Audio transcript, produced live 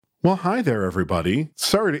Well, hi there, everybody.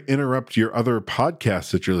 Sorry to interrupt your other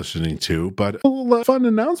podcasts that you're listening to, but a little fun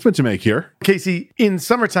announcement to make here. Casey, in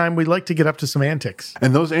summertime, we like to get up to some antics.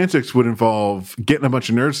 And those antics would involve getting a bunch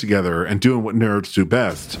of nerds together and doing what nerds do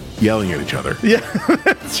best, yelling at each other. Yeah,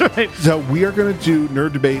 that's right. So we are going to do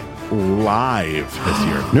Nerd Debate live this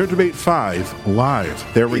year. Nerd Debate 5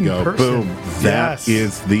 live. There we In go. person. Boom. That Yes.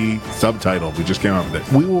 is the subtitle. We just came up with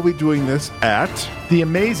it. We will be doing this at... The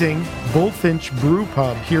amazing Bullfinch Brew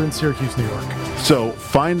Pub here in Syracuse, New York. So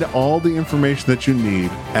find all the information that you need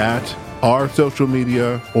at our social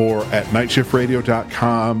media or at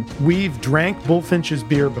nightshiftradio.com. We've drank Bullfinch's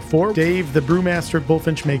beer before. Dave, the brewmaster at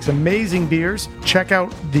Bullfinch, makes amazing beers. Check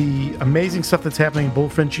out the amazing stuff that's happening in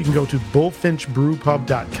Bullfinch. You can go to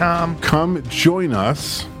bullfinchbrewpub.com. Come join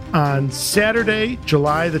us On Saturday,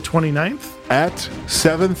 July the 29th. at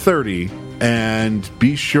 7:30 and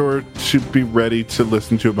be sure to be ready to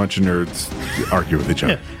listen to a bunch of nerds argue with each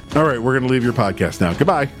other. All right, we're going to leave your podcast now.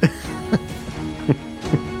 Goodbye.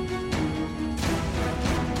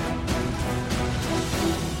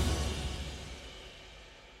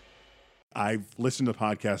 I've listened to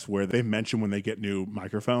podcasts where they mention when they get new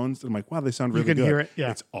microphones. And I'm like, wow, they sound really good. can hear it, yeah.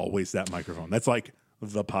 It's always that microphone. That's like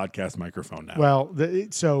the podcast microphone now. Well,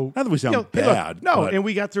 so... Not that we sound hey, look, bad. no, but and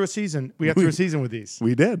we got through a season. We got through a season with these.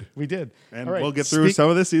 we did. We did. And All right. we'll get through some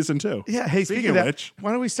of this season too. Yeah, hey, speaking of of that, which,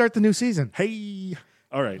 why don't we start the new season? hey.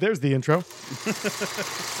 All right. There's the intro.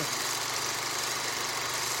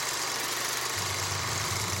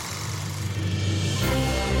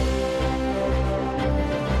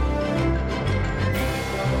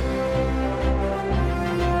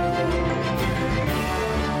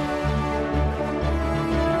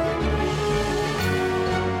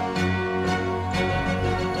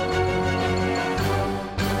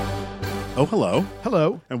 Oh, hello.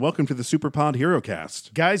 Hello. And welcome to the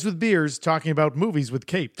SuperPodHeroCast, Guys with beers talking about movies with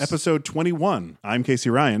capes. episode 21. I'm Casey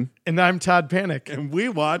Ryan. And I'm Todd Panic. And we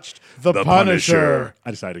watched The Punisher. I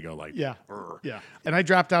decided to go like, Yeah. "Brr." Yeah. And I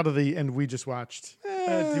dropped out of the and we just watched.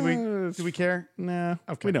 Do we care? Nah,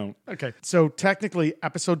 Okay. we don't. Okay. So technically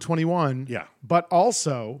episode 21. Yeah. But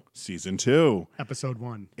also Season 2. episode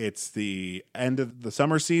 1. It's the end of the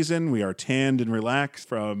summer season. We are tanned and relaxed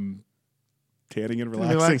from tanning and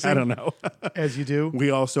relaxing. I don't know. As you do. We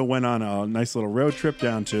also went on a nice little road trip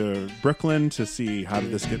down to Brooklyn to see How Did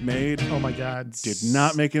This Get Made. Oh my God. Did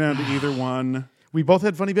not make it onto either one. We both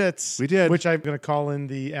had funny bits. We did. Which I'm going to call in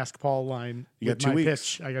the Ask Paul line. You got with 2 my weeks.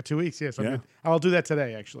 Pitch. I got 2 weeks. Yes. Yeah. I'll do that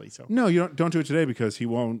today, actually. So No, you don't do it today because he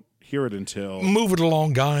won't hear it until... Move it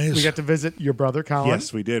along, guys. we got to visit your brother, Colin.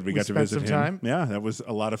 Yes, we did. We got to spent visit some him. time. Yeah, that was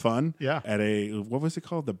a lot of fun. Yeah. At a, what was it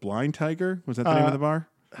called? The Blind Tiger? Was that the name of the bar?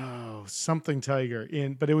 Oh, something Tiger.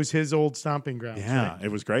 But it was his old stomping ground. Yeah, it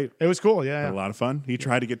was great. It was cool. Yeah. Had a lot of fun. He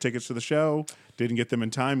tried to get tickets to the show, didn't get them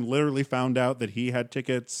in time, literally found out that he had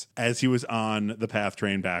tickets as he was on the PATH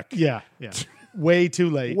train back. Yeah. Yeah. Way too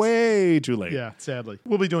late. Way too late. Yeah, sadly.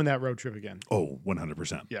 We'll be doing that road trip again. Oh,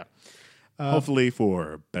 100%. Yeah. Hopefully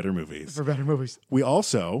for better movies. For better movies. We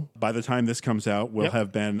also, by the time this comes out, will Yep.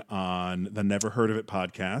 have been on the Never Heard of It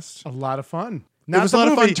podcast. A lot of fun. was a lot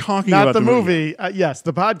of fun talking not about the the movie. movie. Yes,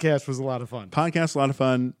 the podcast was a lot of fun. Podcast, a lot of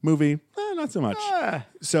fun. Movie, not so much.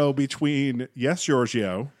 So between Yes,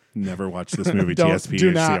 Giorgio, never watched this movie, Don't- TSP,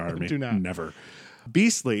 do not, HCR, do not. never.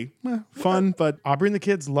 Beastly, fun, but Aubrey and the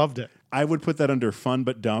kids loved it. I would put that under fun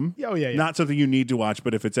but dumb. Oh, yeah, yeah. Not something you need to watch,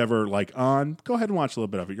 but if it's ever like on, go ahead and watch a little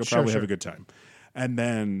bit of it. You'll probably have sure. a good time. And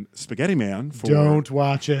then Spaghetti Man for, Don't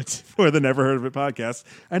watch it. for the Never Heard of It podcast.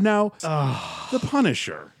 And now The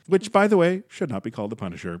Punisher, which, by the way, should not be called The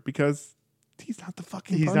Punisher because he's not the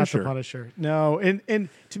fucking He's Punisher. not the Punisher. No, and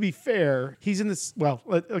to be fair, he's in this. Well,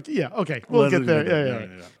 yeah, okay, we'll get there.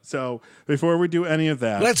 Yeah. So before we do any of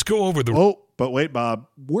that, Let's go over the... oh, but wait, Bob,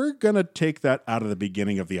 we're going to take that out of the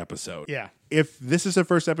beginning of the episode. Yeah. If this is the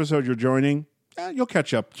first episode you're joining, you'll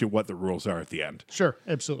catch up to what the rules are at the end. Sure,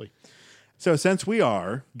 absolutely. So since we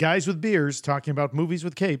are... Guys with beers talking about movies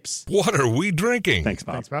with capes. What are we drinking? Thanks,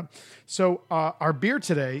 Bob. Thanks, Bob. So our beer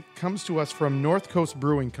today comes to us from North Coast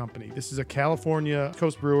Brewing Company. This is a California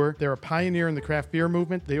coast brewer. They're a pioneer in the craft beer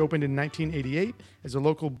movement. They opened in 1988 as a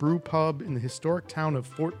local brew pub in the historic town of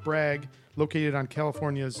Fort Bragg, located on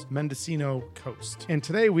California's Mendocino coast. And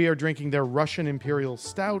today we are drinking their Russian Imperial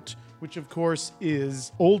Stout, which of course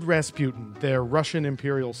is Old Rasputin, their Russian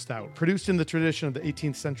Imperial Stout. Produced in the tradition of the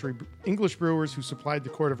 18th century English brewers who supplied the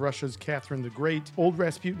court of Russia's Catherine the Great, Old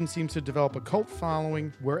Rasputin seems to develop a cult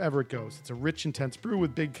following wherever it goes. It's a rich, intense brew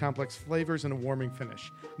with big, complex flavors and a warming finish.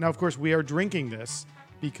 Now, of course, we are drinking this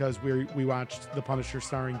because we watched The Punisher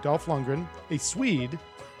starring Dolph Lundgren, a Swede,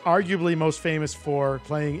 arguably most famous for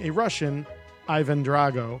playing a Russian Ivan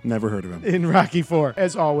Drago Never heard of him. in Rocky IV.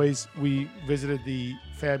 As always, we visited the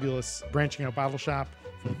fabulous Branching Out Bottle Shop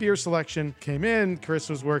for the beer selection. Came in, Chris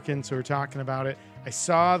was working, so we're talking about it. I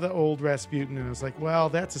saw the old Rasputin, and I was like, well,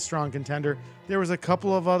 that's a strong contender. There was a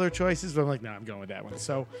couple of other choices, but I'm like, no, I'm going with that one.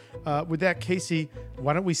 So with that, Casey,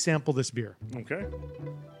 why don't we sample this beer? Okay.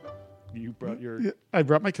 You brought your... I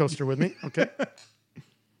brought my coaster with me. Okay.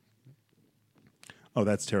 Oh,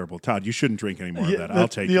 that's terrible. Todd, you shouldn't drink any more of that. I'll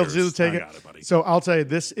take You'll yours. take I it. got it, buddy. So I'll tell you,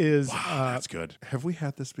 this is... That's good. Have we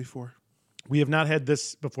had this before? We have not had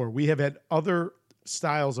this before. We have had other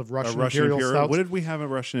styles of Russian Imperial stouts. What did we have a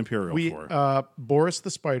Russian Imperial for? Boris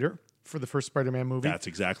the Spider for the first Spider-Man movie. That's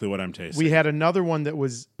exactly what I'm tasting. We had another one that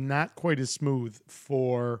was not quite as smooth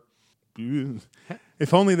for...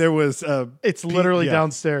 If only there was... It's literally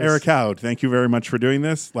downstairs. Eric Howard, thank you very much for doing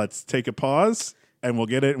this. Let's take a pause, and we'll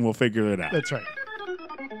get it, and we'll figure it out. That's right.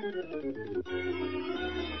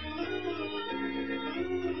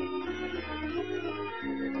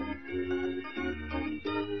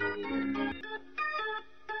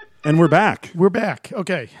 And we're back. We're back.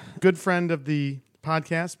 Okay. Good friend of the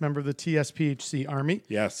podcast, member of the TSPHC Army.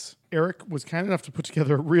 Yes. Eric was kind enough to put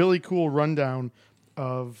together a really cool rundown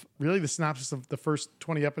of really the synopsis of the first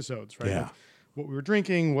 20 episodes, right? Yeah. Of what we were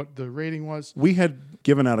drinking, what the rating was. We had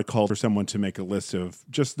given out a call for someone to make a list of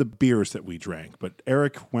just the beers that we drank, but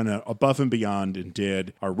Eric went above and beyond and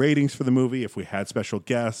did our ratings for the movie, if we had special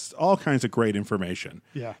guests, all kinds of great information.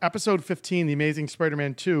 Yeah. Episode 15, The Amazing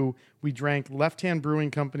Spider-Man 2, we drank Left Hand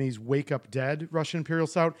Brewing Company's Wake Up Dead Russian Imperial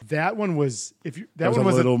Stout. That one was that one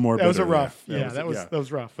was a little more that was a bitter, rough. yeah. That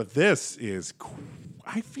was rough. But this is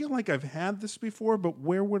I feel like I've had this before, but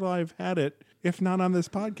where would I have had it if not on this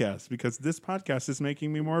podcast? Because this podcast is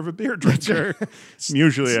making me more of a beer drinker.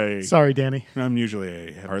 Sorry, Danny. I'm usually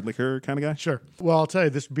a hard liquor kind of guy. Sure. Well, I'll tell you,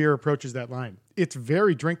 this beer approaches that line. It's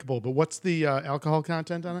very drinkable, but what's the alcohol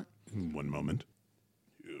content on it? One moment.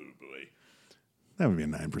 Oh, boy. That would be a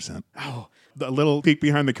 9%. Oh. A little peek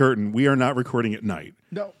behind the curtain. We are not recording at night.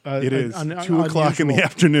 No. It is 2 o'clock in the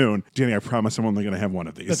afternoon. Danny, I promise I'm only going to have one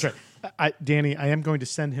of these. That's right. Danny, I am going to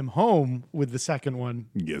send him home with the second one.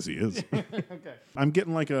 Yes, he is. Okay. I'm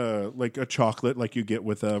getting like a chocolate like you get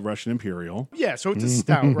with a Russian Imperial. Yeah, so it's a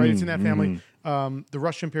stout, right? It's in that family. The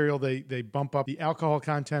Russian Imperial, they bump up the alcohol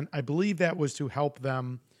content. I believe that was to help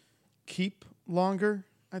them keep longer,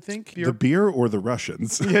 I think. The beer or the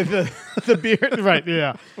Russians? Yeah, the beer. Right,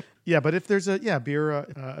 yeah. Yeah, but if there's a beer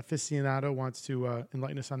aficionado wants to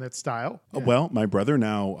enlighten us on that style. Yeah. Well, my brother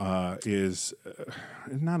now is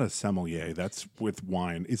not a sommelier. That's with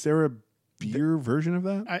wine. Is there a beer version of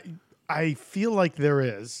that? I feel like there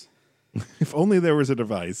is. If only there was a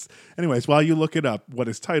device. Anyways, while you look it up, what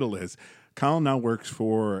his title is, Colin now works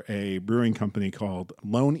for a brewing company called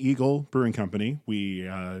Lone Eagle Brewing Company. We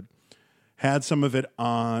had some of it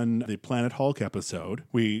on the Planet Hulk episode.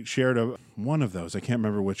 We shared one of those. I can't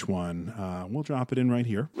remember which one. We'll drop it in right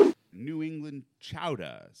here. New England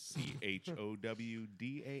Chowder,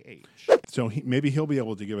 CHOWDAH. So maybe he'll be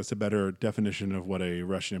able to give us a better definition of what a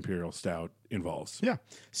Russian Imperial Stout involves. Yeah.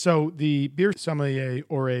 So the beer sommelier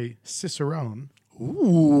or a cicerone.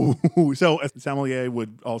 Ooh. So a sommelier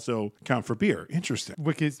would also count for beer. Interesting.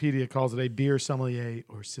 Wikipedia calls it a beer sommelier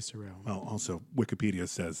or cicerone. Well, also Wikipedia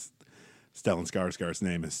says Stellan Skarsgård's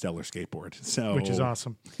name is Stellar Skateboard. Which is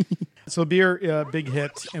awesome. So beer, big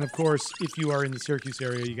hit. And of course, if you are in the Syracuse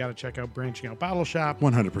area, you got to check out Branching Out Bottle Shop.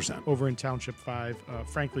 100%. Over in Township 5.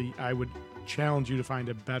 Frankly, I would challenge you to find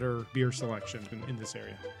a better beer selection in this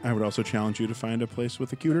area. I would also challenge you to find a place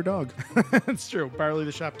with a cuter dog. That's true. Barley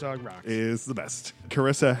the Shop Dog rocks. Is the best.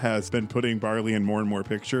 Carissa has been putting Barley in more and more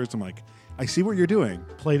pictures. I'm like, I see what you're doing.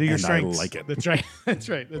 Play to your strengths. I like it. That's right. That's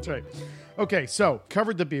right. Okay, so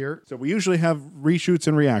covered the beer. So we usually have reshoots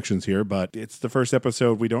and reactions here, but it's the first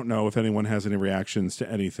episode. We don't know if anyone has any reactions to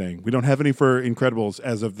anything. We don't have any for Incredibles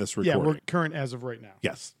as of this recording. Yeah, we're current as of right now.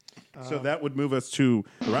 Yes. So that would move us to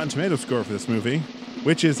the Rotten Tomato score for this movie,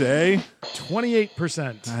 which is a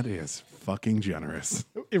 28%. That is fucking generous.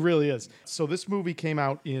 It really is. So this movie came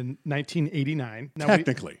out in 1989. Now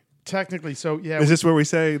Technically, so yeah. Is this where we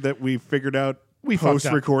say that we figured out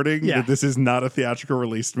post-recording that this is not a theatrical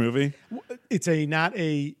released movie? It's not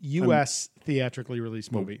a U.S. theatrically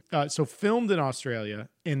released movie. So filmed in Australia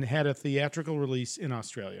and had a theatrical release in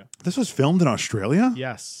Australia. This was filmed in Australia?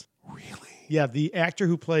 Yes. Really? Yeah, the actor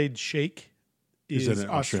who played Shake is an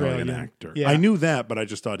Australian actor. Yeah. I knew that, but I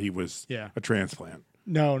just thought he was a transplant.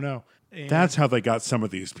 No. And that's how they got some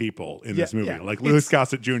of these people in this movie. Like Louis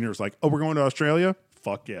Gossett Jr. was like, oh, we're going to Australia?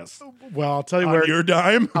 fuck yes. Well, I'll tell you On where. your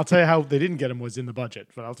dime? I'll tell you how they didn't get him was in the budget,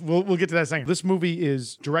 but we'll get to that in a second. This movie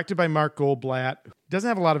is directed by Mark Goldblatt. Doesn't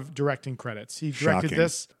have a lot of directing credits. He directed Shocking.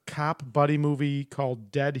 this cop buddy movie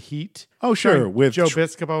called Dead Heat. Oh, sure. starring With Joe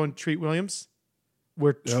Piscopo and Treat Williams,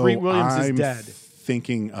 where Treat Williams is I'm dead.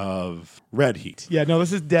 Thinking of Red Heat. Yeah, no,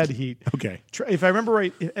 this is Dead Heat. Okay. If I remember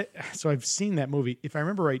right, so I've seen that movie. If I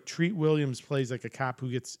remember right, Treat Williams plays like a cop who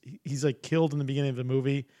he's like killed in the beginning of the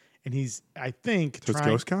movie, and he's, I think, So it's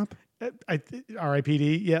Ghost Cop?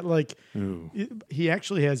 R.I.P.D. Yeah, like Ooh. he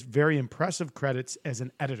actually has very impressive credits as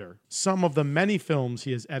an editor. Some of the many films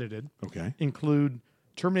he has edited Okay. include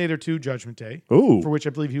Terminator 2: Judgment Day, Ooh. for which I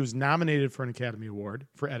believe he was nominated for an Academy Award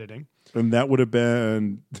for editing. And that would have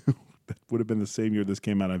been the same year this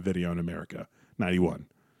came out on video in America, 91.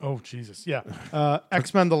 Oh, Jesus. Yeah.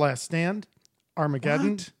 X-Men: The Last Stand,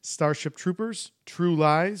 Armageddon, What? Starship Troopers, True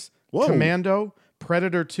Lies, Whoa. Commando,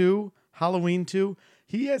 Predator 2, Halloween 2.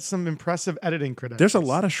 He has some impressive editing credits. There's a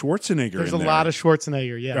lot of Schwarzenegger There's in a there. lot of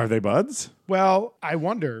Schwarzenegger, yeah. Are they buds? Well, I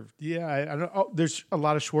wonder. Yeah, I don't know. Oh, there's a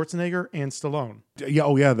lot of Schwarzenegger and Stallone. Yeah,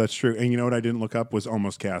 oh yeah, that's true. And you know what I didn't look up was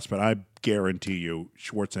Almost Cast, but I guarantee you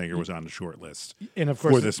Schwarzenegger was on the short list And of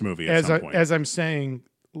course, for this movie at some point. As I'm saying,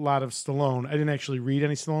 a lot of Stallone. I didn't actually read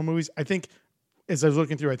any Stallone movies. I think, as I was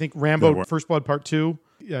looking through, I think There Rambo: were. First Blood Part 2,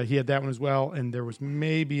 he had that one as well. And there was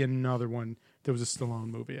maybe another one. There was a Stallone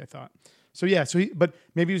movie, I thought. So yeah, but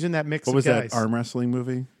maybe he was in that mix What of was guys. that arm wrestling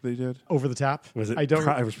movie they did? Over the Top? Was it? I don't.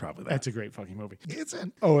 It was probably that. That's a great fucking movie. Is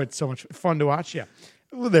it? Oh, it's so much fun to watch. Yeah.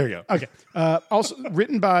 Well, there you go. Okay. Also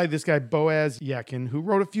written by this guy Boaz Yakin, who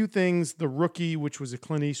wrote a few things. The Rookie, which was a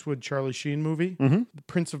Clint Eastwood, Charlie Sheen movie. The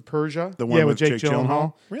Prince of Persia, The one with Jake Jake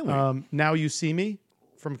Gyllenhaal? Gyllenhaal. Really? Now You See Me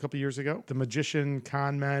from a couple years ago. The Magician,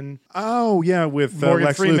 Con Men, Oh yeah, with Morgan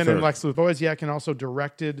Lex Freeman Luthor. and Lex Luthor. Boaz Yakin also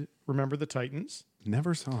directed Remember the Titans.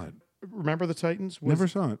 Never saw it. Remember the Titans? Never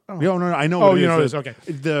saw it. Oh. No, I know. Oh, what it you is. know it is. Okay.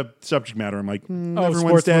 The subject matter. I'm like, Oh, everyone's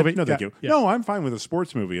sports dead. movie? No, thank Yeah, you. yeah. No, I'm fine with a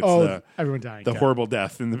sports movie. It's Everyone dying. the Yeah. horrible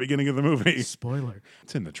death in the beginning of the movie. Spoiler.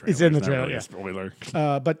 It's in the trailer. It's in the not trailer, really yeah. a spoiler.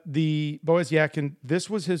 But the Boaz Yakin, this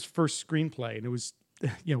was his first screenplay, and it was,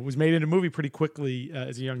 it was made into a movie pretty quickly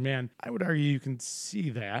as a young man. I would argue you can see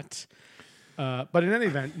that. But in any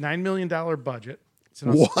event, $9 million budget. It's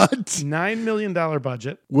an What? $9 million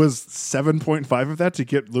budget. Was 7.5 of that to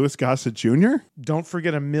get Louis Gossett Jr.? Don't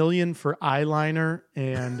forget $1 million for eyeliner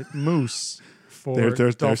and mousse for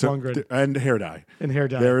There's Dolph some- Lundgren and hair dye. and hair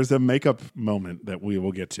dye. There is a makeup moment that we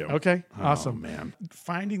will get to. Okay, Oh, awesome. man.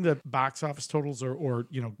 Finding the box office totals or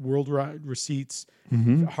worldwide receipts,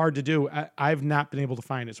 Mm-hmm. hard to do. I've not been able to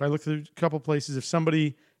find it. So I looked through a couple places. If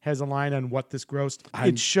somebody has a line on what this grossed,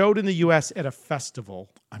 it showed in the U.S. at a festival.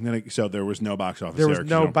 So there was no box office There was 'cause you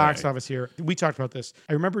no don't box pay. office here. We talked about this.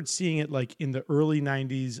 I remembered seeing it like in the early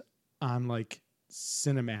 90s on like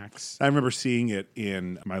Cinemax. I remember seeing it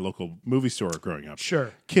in my local movie store growing up.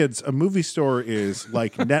 Sure. Kids, a movie store is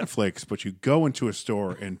like Netflix, but you go into a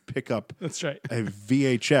store and pick up That's right. a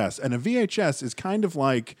VHS. And a VHS is kind of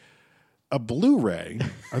like a Blu-ray.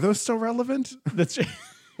 Are those still relevant? That's right.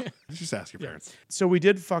 Just ask your parents. So we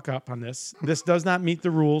did fuck up on this. This does not meet the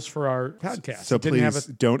rules for our podcast. So It didn't have please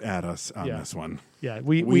don't add us on Yeah. this one. Yeah,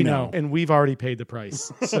 we We know, know. and we've already paid the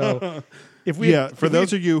price. So if we, For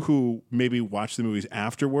those of you who maybe watch the movies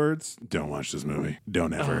afterwards, don't watch this movie.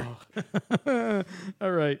 Don't ever.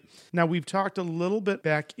 all right. Now we've talked a little bit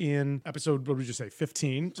back in episode, what did you say,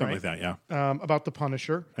 15, Something right? like that, yeah. About the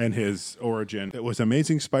Punisher. And his origin. It was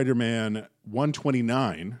Amazing Spider-Man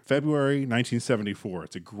 129, February 1974.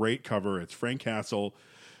 It's a great cover. It's Frank Castle.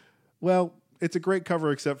 Well, it's a great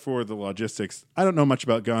cover except for the logistics. I don't know much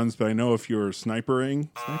about guns, but I know if you're sniping,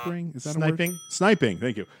 is that a word? Sniping? Sniping,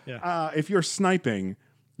 thank you. Yeah. If you're sniping,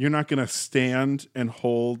 you're not going to stand and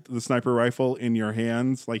hold the sniper rifle in your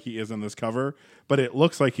hands like he is on this cover, but it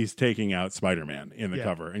looks like he's taking out Spider-Man in the Yeah.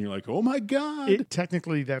 cover. And you're like, oh my God.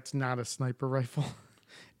 Technically, that's not a sniper rifle.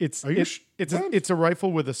 It's Are you it's a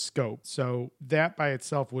rifle with a scope. So that by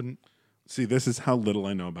itself wouldn't. See, this is how little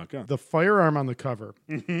I know about guns. The firearm on the cover,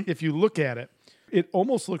 Mm-hmm. if you look at it, it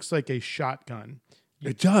almost looks like a shotgun.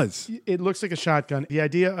 It does. It looks like a shotgun. The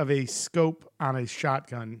idea of a scope on a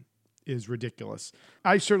shotgun is ridiculous.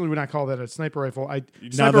 I certainly would not call that a sniper rifle. Sniper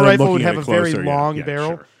that I'm rifle would looking have at a it very closer, yeah. long Yeah, barrel.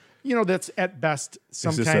 sure. You know, that's at best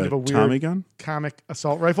some Is this kind a of a weird Tommy gun? comic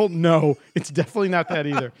assault rifle. No, it's definitely not that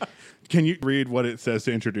either. Can you read what it says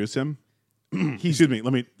to introduce him? Excuse me.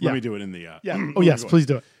 Let me do it in the. Yeah. Oh yes, please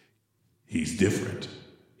do it. He's different.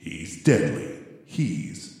 He's deadly.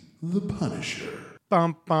 He's the Punisher.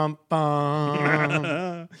 Bum bum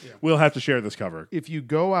bum. We'll have to share this cover. If you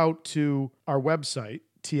go out to our website,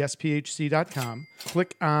 tsphc.com.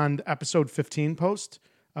 Click on the episode 15 post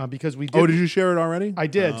because we did. Oh, did you share it already? I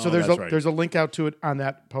did. So that's right. there's a link out to it on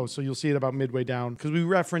that post. So you'll see it about midway down because we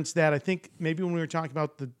referenced that. I think maybe when we were talking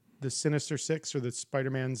about the Sinister Six or the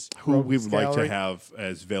Spider-Man's Who we would like to gallery. have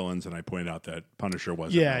as villains, and I pointed out that Punisher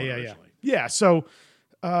wasn't. Yeah. originally. Yeah. So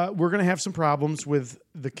we're going to have some problems with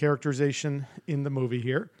the characterization in the movie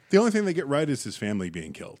here. The only thing they get right is his family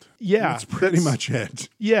being killed. Yeah. That's pretty much it.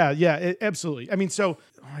 Yeah, absolutely. I mean, so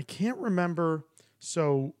I can't remember.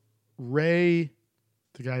 So Ray,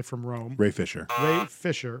 the guy from Rome, Ray Fisher. Titus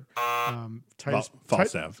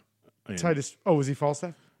Falstaff. Titus. Oh, was he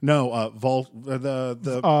Falstaff? No, Volstagg.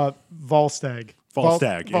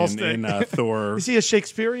 Volstagg in Thor. Is he a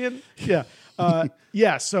Shakespearean? Yeah.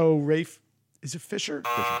 Yeah. So is it Fisher?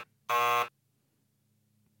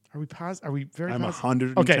 Are we positive? Are we very? I'm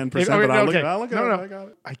positive? 110%. But I'll look at it. I got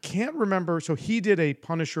it. I can't remember. So he did a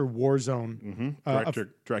Punisher Warzone.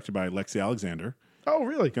 Directed by Lexi Alexander. Oh,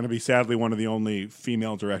 really? Going to be sadly one of the only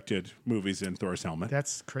female-directed movies in Thor's helmet.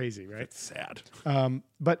 That's crazy, right? It's sad.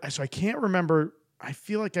 But so I can't remember. I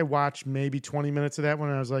feel like I watched maybe 20 minutes of that one,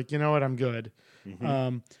 and I was like, you know what? I'm good.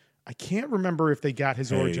 I can't remember if they got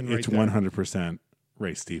his origin right. It's 100%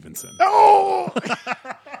 Ray Stevenson. Oh!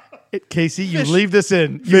 Casey, you leave this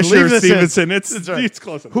in. Fisher Stevenson. It's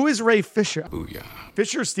close enough. Who is Ray Fisher? Booyah.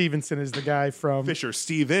 Fisher Stevenson is the guy from... Fisher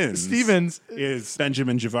Stevens is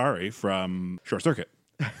Benjamin Javari from Short Circuit.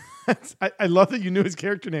 I love that you knew his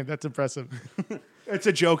character name. That's impressive. It's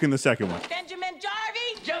a joke in the second one. Benjamin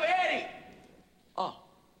Jarvie? Javari! Oh,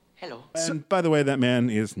 hello. And by the way, that man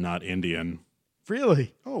is not Indian.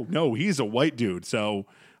 Really? Oh, no, he's a white dude. So,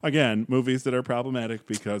 again, movies that are problematic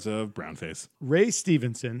because of brownface. Ray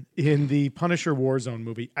Stevenson in the Punisher Warzone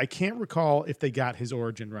movie, I can't recall if they got his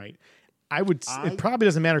origin right. It probably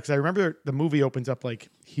doesn't matter because I remember the movie opens up like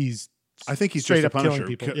I think he's straight just a up killing Punisher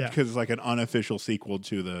people. because it's like an unofficial sequel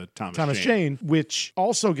to the Thomas Jane, which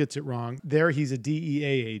also gets it wrong. There, he's a DEA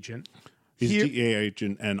agent. He's a DEA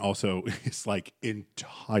agent, and also his like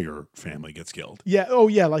entire family gets killed. Yeah. Oh,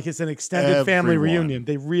 yeah. Like it's an extended family reunion.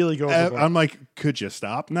 They really go overboard. I'm like, could you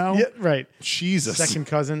stop now? Yeah. Right. Jesus. Second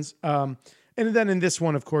cousins. And then in this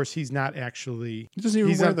one, of course, he's not actually. He doesn't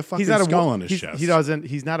even wear the fucking skull on his chest. He doesn't.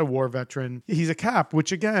 He's not a war veteran. He's a cop.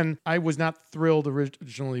 Which again, I was not thrilled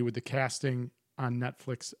originally with the casting on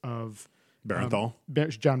Netflix of Barenthal.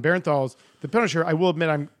 John Barenthal's The Punisher. I will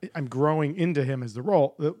admit, I'm growing into him as the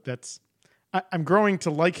role. I'm growing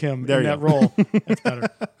to like him in that role. That's better.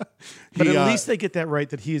 But at least they get that right,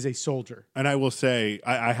 that he is a soldier. And I will say,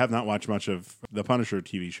 I have not watched much of the Punisher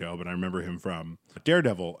TV show, but I remember him from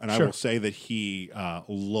Daredevil. And I will say that he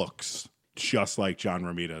looks just like John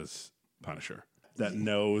Romita's Punisher. That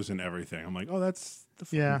nose and everything. I'm like, oh, that's the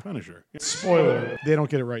fucking Punisher. Spoiler, they don't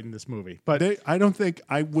get it right in this movie. But I don't think,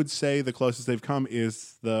 I would say the closest they've come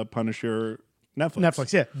is the Punisher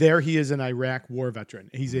Netflix, yeah. There he is an Iraq war veteran.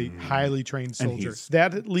 He's a highly trained soldier.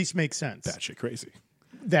 That at least makes sense. That shit crazy.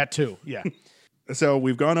 That too, yeah. So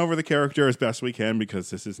we've gone over the character as best we can because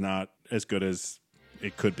this is not as good as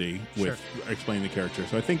it could be with explaining the character.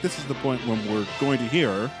 So I think this is the point when we're going to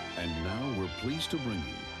hear. And now we're pleased to bring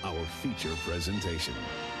you our feature presentation.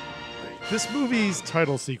 This movie's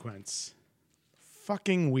title sequence.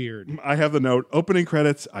 Fucking weird. I have the note, opening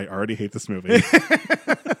credits, I already hate this movie.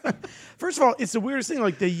 First of all, it's the weirdest thing.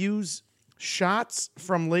 Like they use shots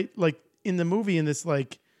from like in the movie in this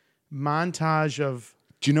like montage of.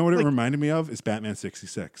 Do you know what it reminded me of? Is Batman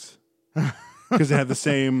 66. Because it had the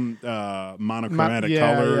same monochromatic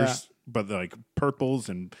colors, but like purples,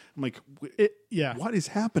 and I'm like, what is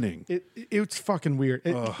happening? It's fucking weird.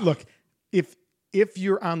 Look, if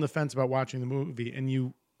you're on the fence about watching the movie, and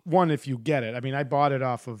if you get it, I mean, I bought it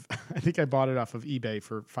off of eBay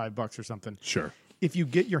for $5 or something. Sure. If you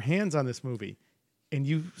get your hands on this movie, and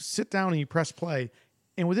you sit down and you press play,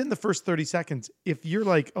 and within the first 30 seconds, if you're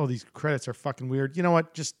like, oh, these credits are fucking weird, you know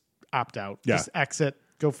what? Just opt out. Yeah. Just exit.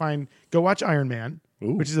 Go watch Iron Man,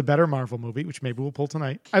 which is a better Marvel movie, which maybe we'll pull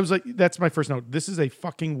tonight. I was like, that's my first note. This is a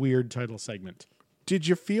fucking weird title segment. Did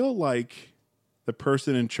you feel like the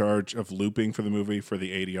person in charge of looping for the movie for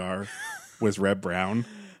the ADR was Reb Brown?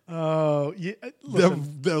 Oh, yeah.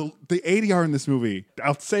 Listen. The ADR in this movie,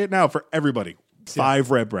 I'll say it now for everybody,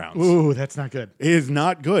 5 Reb Browns. Ooh, that's not good. It is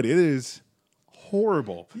not good. It is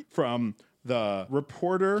horrible. From the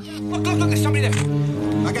reporter. Look, there's somebody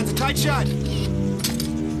there. I got the tight shot.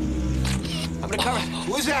 I'm gonna cover.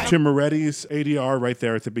 Who's that? Tim Moretti's ADR right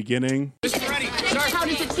there at the beginning. Mr. Moretti, sir. How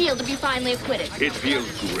does it feel to be finally acquitted? It feels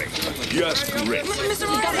great. just great.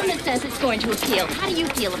 The government says it's going to appeal. How do you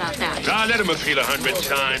feel about that? Let him appeal 100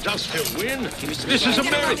 times. I'll still win. This is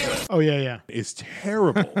America. Oh, yeah. It's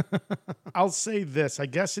terrible. I'll say this. I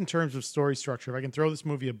guess in terms of story structure, if I can throw this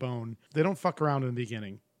movie a bone, they don't fuck around in the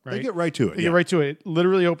beginning. Right? They get right to it. They get right to it. It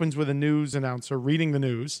literally opens with a news announcer reading the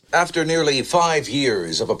news. After nearly 5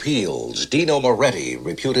 years of appeals, Dino Moretti,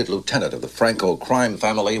 reputed lieutenant of the Franco crime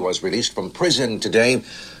family, was released from prison today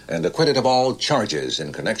and acquitted of all charges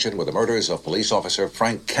in connection with the murders of police officer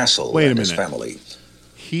Frank Castle and his family.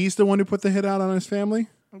 He's the one who put the hit out on his family?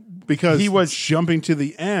 Because he was jumping to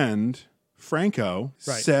the end. Franco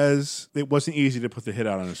says it wasn't easy to put the hit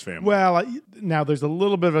out on his family. Well, now there's a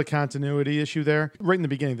little bit of a continuity issue there. Right in the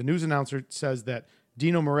beginning, the news announcer says that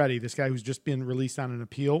Dino Moretti, this guy who's just been released on an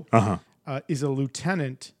appeal, is a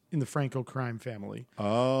lieutenant in the Franco crime family.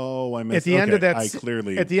 Oh, I missed. At the end of that, I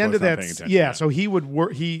clearly at the end of was not that, paying attention. yeah. So he would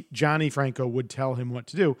work. Johnny Franco would tell him what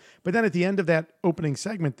to do. But then at the end of that opening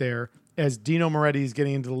segment, there, as Dino Moretti is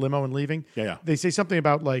getting into the limo and leaving, they say something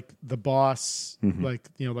about like the boss, like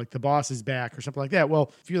the boss is back or something like that.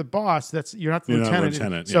 Well, if you're the boss, you're not the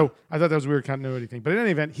lieutenant. So I thought that was a weird continuity thing. But in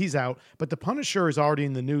any event, he's out. But the Punisher is already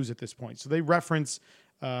in the news at this point. So they reference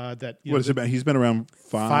that. What is it about? He's been around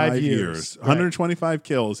 5 years. 125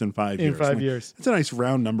 kills in 5 years. In 5 years. That's a nice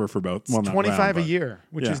round number for both. Well, not 25 round, a year,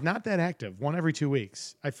 which is not that active. One every 2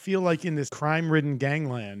 weeks. I feel like in this crime-ridden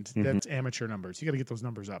gangland, that's amateur numbers. You got to get those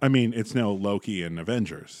numbers up. I mean, it's no Loki and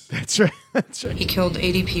Avengers. That's right. That's right. He killed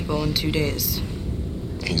 80 people in 2 days.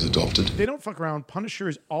 He's adopted. They don't fuck around. Punisher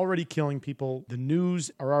is already killing people. The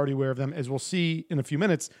news are already aware of them. As we'll see in a few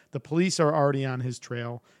minutes, the police are already on his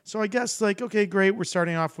trail. So I guess, okay, great. We're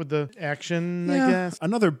starting off with the action, I guess.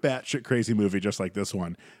 Another batshit crazy movie just like this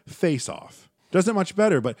one, Face Off. Doesn't much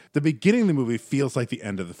better, but the beginning of the movie feels like the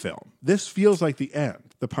end of the film. This feels like the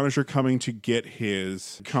end. The Punisher coming to get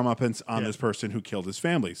his comeuppance on this person who killed his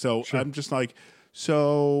family. So I'm just like,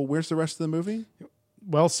 so where's the rest of the movie?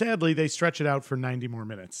 Well, sadly, they stretch it out for 90 more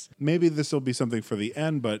minutes. Maybe this will be something for the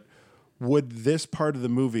end, but would this part of the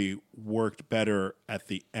movie worked better at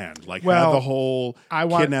the end? Like have the whole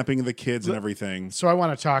kidnapping of the kids and everything. So I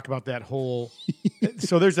want to talk about that whole...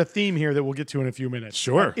 So there's a theme here that we'll get to in a few minutes.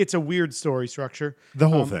 Sure. It's a weird story structure. The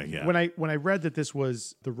whole thing, yeah. When I read that this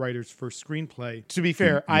was the writer's first screenplay, to be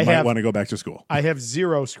fair, I might want to go back to school. I have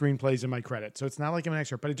 0 screenplays in my credit, so it's not like I'm an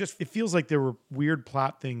expert, but it feels like there were weird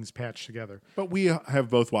plot things patched together. But we have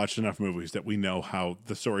both watched enough movies that we know how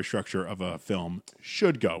the story structure of a film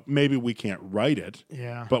should go. Maybe we can't write it,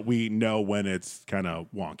 but we know when it's kind of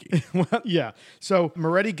wonky. Well, yeah. So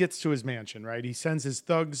Moretti gets to his mansion, right? He sends his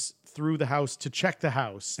thugs through the house to check the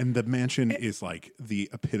house. And the mansion is like the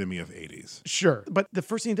epitome of 80s. Sure. But the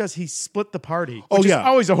first thing he does, he split the party. Which is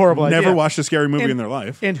always a horrible idea. Never watched a scary movie in their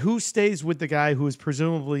life. And who stays with the guy who is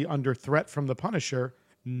presumably under threat from the Punisher?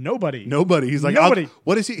 Nobody. He's like, nobody.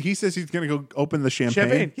 What is he? He says he's going to go open the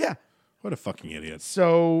champagne. Yeah. What a fucking idiot.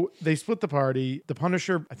 So they split the party. The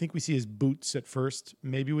Punisher, I think we see his boots at first,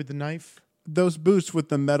 maybe with the knife. Those boots with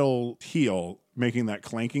the metal heel making that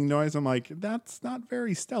clanking noise, I'm like, that's not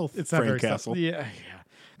very stealth. It's not very Castle. Yeah.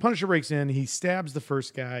 Punisher breaks in. He stabs the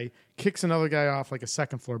first guy, kicks another guy off like a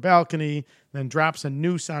second floor balcony, then drops a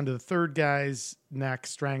noose onto the third guy's neck,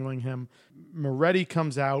 strangling him. Moretti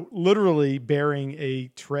comes out, literally bearing a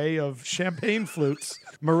tray of champagne flutes.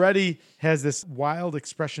 Moretti has this wild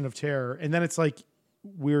expression of terror, and then it's like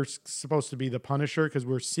we're supposed to be the Punisher because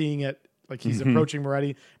we're seeing it like he's approaching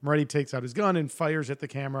Moretti. Moretti takes out his gun and fires at the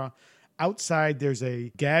camera. Outside, there's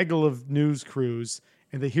a gaggle of news crews,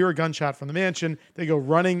 and they hear a gunshot from the mansion. They go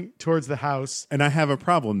running towards the house. And I have a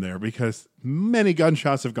problem there because many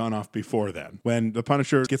gunshots have gone off before then. When the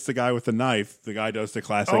Punisher gets the guy with the knife, the guy does the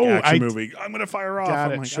classic action movie, I'm going to fire off.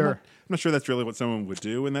 Got I'm it, like, sure. I'm not sure that's really what someone would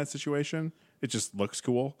do in that situation. It just looks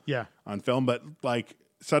cool on film. But like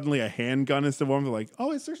suddenly a handgun is the one. They're like,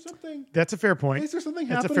 oh, is there something? That's a fair point. Is there something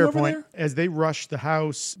That's happening a fair over point. there? As they rush the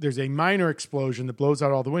house, there's a minor explosion that blows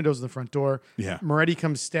out all the windows in the front door. Yeah. Moretti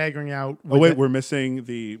comes staggering out. Oh, wait, we're missing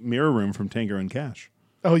the mirror room from Tango and Cash.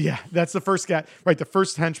 Oh, yeah. That's the first guy. Right, the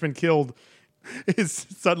first henchman killed is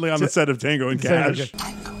suddenly on the set of Tango and Cash.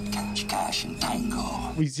 Cash and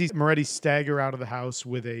Tango. We see Moretti stagger out of the house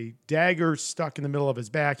with a dagger stuck in the middle of his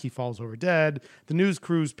back. He falls over dead. The news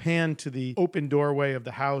crews pan to the open doorway of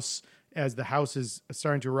the house. As the house is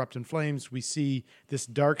starting to erupt in flames, we see this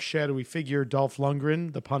dark, shadowy figure, Dolph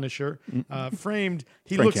Lungren, the Punisher, framed.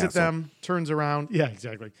 He Frank looks Castle. at them, turns around. Yeah,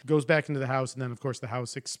 exactly. Goes back into the house, and then, of course, the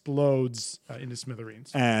house explodes into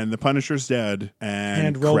smithereens. And the Punisher's dead.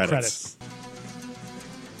 And roll credits.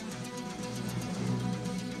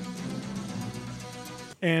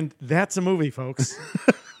 And that's a movie, folks.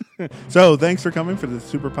 So thanks for coming for the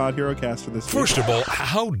SuperPodHeroCast for this week. First of all,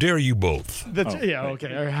 how dare you both? Yeah,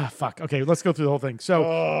 okay. Fuck. Okay, let's go through the whole thing.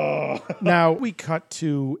 So now we cut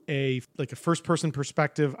to a first-person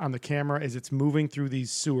perspective on the camera as it's moving through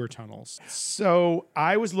these sewer tunnels. So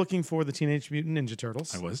I was looking for the Teenage Mutant Ninja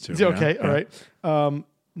Turtles. I was too. Okay, yeah. All right.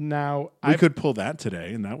 Now we could pull that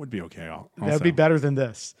today, and that would be okay. That would be better than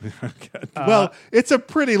this. Okay. Well, it's a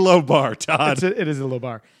pretty low bar, Todd. It is a low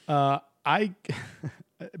bar.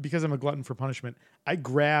 Because I'm a glutton for punishment, I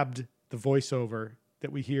grabbed the voiceover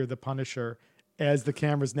that we hear the Punisher as the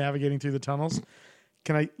camera's navigating through the tunnels.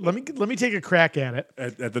 Can I let me take a crack at it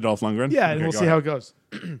At the Dolph Lungren? Yeah, and we'll see how it goes.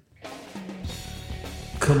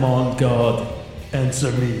 Come on, God,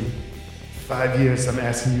 answer me. 5 years I'm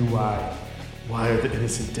asking you why. Why are the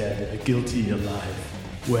innocent dead and the guilty alive?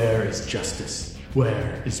 Where is justice?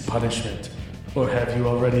 Where is punishment? Or have you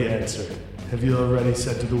already answered? Have you already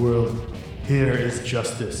said to the world, here is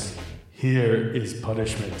justice, here is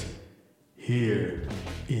punishment, here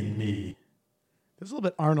in me? There's a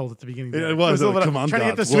little bit Arnold at the beginning. There. It was. Come on, trying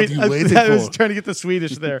to get the I was trying to get the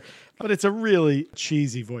Swedish there, but it's a really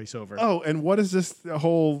cheesy voiceover. Oh, and what is this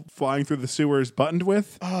whole flying through the sewers buttoned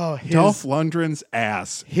with? Oh, Dolph Lundgren's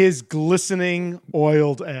ass. His glistening,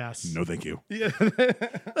 oiled ass. No, thank you. Yeah.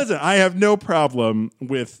 Listen, I have no problem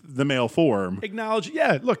with the male form. Acknowledge.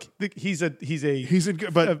 Yeah, look, he's a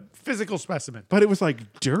physical specimen. But it was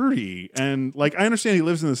like dirty, and like I understand he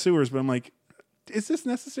lives in the sewers, but I'm like, is this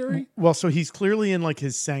necessary? Well, so he's clearly in like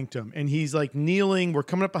his sanctum, and he's like kneeling. We're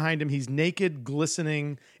coming up behind him. He's naked,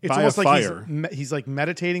 glistening. It's by almost a like fire. he's like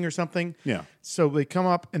meditating or something. Yeah. So they come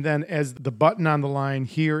up, and then as the button on the line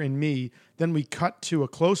here in me, then we cut to a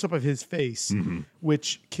close up of his face,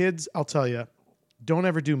 which kids, I'll tell you, don't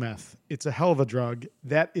ever do meth. It's a hell of a drug.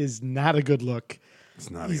 That is not a good look. It's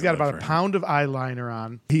not. He's got about a pound of eyeliner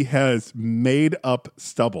on. He has made up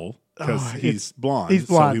stubble. Because he's blonde,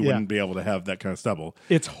 so he wouldn't be able to have that kind of stubble.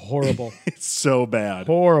 It's horrible. It's so bad.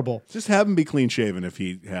 Horrible. Just have him be clean shaven if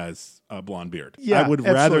he has a blonde beard. Yeah, I would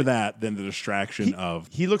rather that than the distraction of...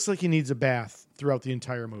 He looks like he needs a bath throughout the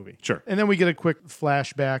entire movie. Sure. And then we get a quick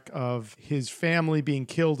flashback of his family being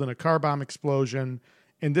killed in a car bomb explosion.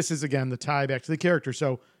 And this is, again, the tie back to the character.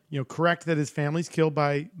 So, correct that his family's killed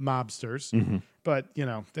by mobsters. But,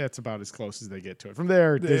 that's about as close as they get to it. From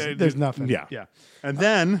there, there's nothing. Yeah. And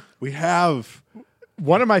then we have...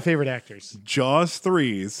 one of my favorite actors. Jaws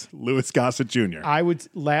 3's Louis Gossett Jr. I would...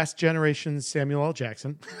 Last generation Samuel L.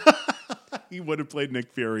 Jackson. He would have played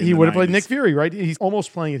Nick Fury. He would have played Nick Fury, right? He's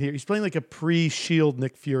almost playing it here. He's playing like a pre-Shield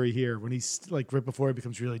Nick Fury here when he's like right before he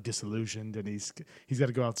becomes really disillusioned and he's got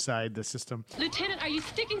to go outside the system. Lieutenant, are you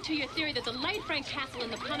sticking to your theory that the late Frank Castle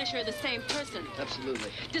and the Punisher are the same person?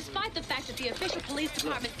 Absolutely. Despite the fact that the official police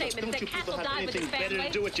department statement that Castle died with his family. Better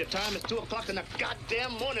to do with your time. It's 2 o'clock in the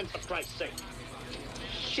goddamn morning, for Christ's sake.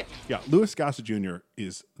 Shit. Yeah, Louis Gossett Jr.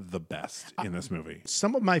 is the best in this movie.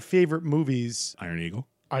 Some of my favorite movies: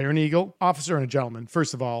 Iron Eagle, Officer and a Gentleman.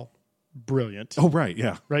 First of all, brilliant. Oh, right,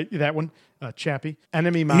 yeah. Right, that one. Chappie.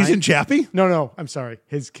 Enemy Mine. He's in Chappie? No, I'm sorry.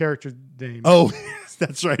 His character name. Oh,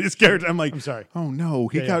 that's right. His character. I'm sorry. Oh, no.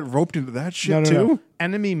 He got roped into that shit, too? No.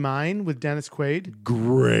 Enemy Mine with Dennis Quaid.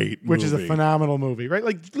 Great movie. Which is a phenomenal movie, right?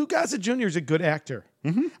 Like, Lou Gossett Jr. is a good actor.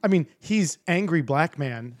 I mean, he's angry black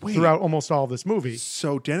man throughout almost all this movie.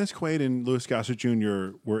 So Dennis Quaid and Louis Gossett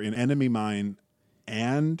Jr. were in Enemy Mine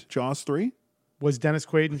and Jaws 3? Was Dennis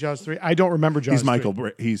Quaid in Jaws 3? I don't remember Jaws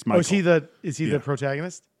 3. He's Michael. Oh, is he the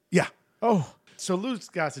protagonist? Yeah. Oh, so Louis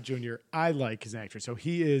Gossett Jr., I like his actor. So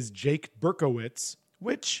he is Jake Berkowitz,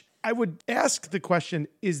 which I would ask the question,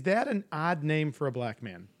 is that an odd name for a black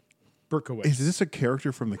man? Berkowitz. Is this a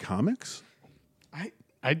character from the comics?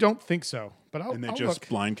 I don't think so, but I'll And they I'll just look.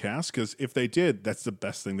 blind cast? Because if they did, that's the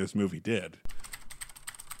best thing this movie did.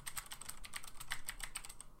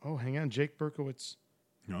 Oh, hang on. Jake Berkowitz.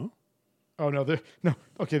 No? Oh, no. No.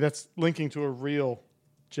 Okay, that's linking to a real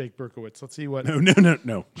Jake Berkowitz. Let's see what.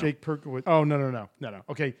 No. Jake Berkowitz. Oh, no.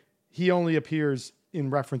 Okay, he only appears in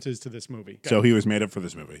references to this movie. Okay. So he was made up for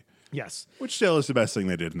this movie. Yes. Which still is the best thing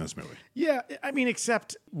they did in this movie. Yeah, I mean,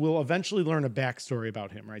 except we'll eventually learn a backstory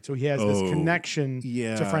about him, right? So he has this connection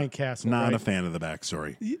to Frank Castle. Not right? a fan of the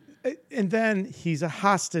backstory. And then he's a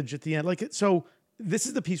hostage at the end. So this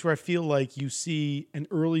is the piece where I feel like you see an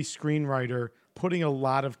early screenwriter putting a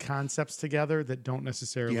lot of concepts together that don't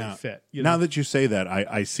necessarily fit. Now that you say that,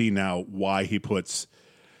 I see now why he puts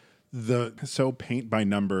the paint by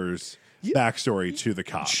numbers backstory to the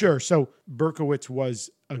cop. Sure. So Berkowitz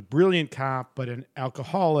was a brilliant cop, but an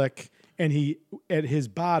alcoholic, and he at his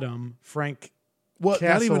bottom, Frank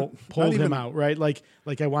Castle pulled him out, right? Like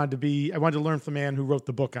I wanted to learn from the man who wrote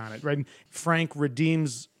the book on it, right? And Frank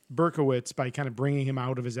redeems Berkowitz by kind of bringing him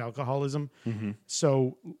out of his alcoholism. Mm-hmm.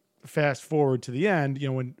 So fast forward to the end,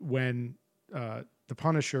 when the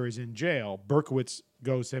Punisher is in jail, Berkowitz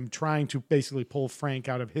goes to him trying to basically pull Frank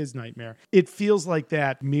out of his nightmare. It feels like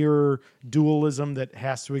that mirror dualism that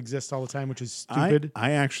has to exist all the time, which is stupid.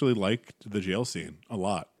 I actually liked the jail scene a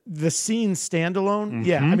lot. The scene standalone,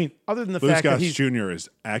 yeah. I mean, other than the fact that he's Jr. is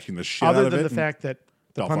acting the shit out of it. Other than the fact that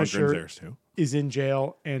the Dolph Punisher Lundgren's there too. Is in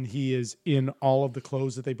jail and he is in all of the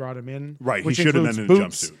clothes that they brought him in. Right, which he should have been in a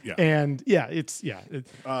boots, jumpsuit. Yeah,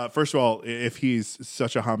 and first of all, if he's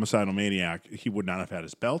such a homicidal maniac, he would not have had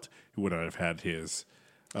his belt. He would not have had his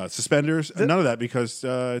suspenders. None of that because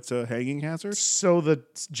it's a hanging hazard. So the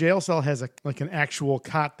jail cell has an actual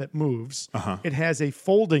cot that moves. It has a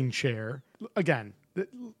folding chair. Again,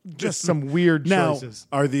 just some weird choices.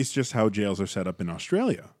 Now, are these just how jails are set up in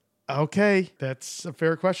Australia? Okay, that's a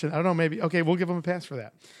fair question. I don't know. Maybe. Okay, we'll give him a pass for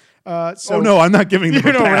that. No, I'm not giving them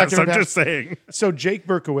a pass. I'm just saying. So Jake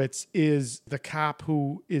Berkowitz is the cop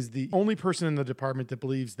who is the only person in the department that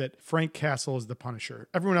believes that Frank Castle is the Punisher.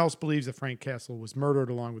 Everyone else believes that Frank Castle was murdered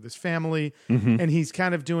along with his family. Mm-hmm. And he's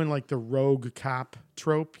kind of doing like the rogue cop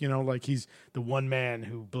trope, like he's the one man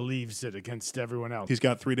who believes it against everyone else. He's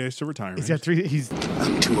got 3 days to retirement. He's got 3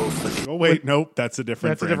 I'm too old for this. Oh, wait. Nope. That's a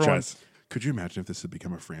different That's a different franchise. Could you imagine if this had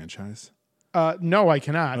become a franchise? No, I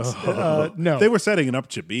cannot. No. They were setting it up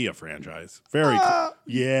to be a franchise. Very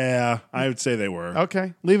yeah, I would say they were.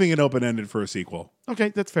 Okay. Leaving it open-ended for a sequel.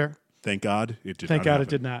 Okay, that's fair. Thank God it did Thank not God happen. it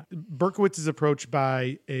did not. Berkowitz is approached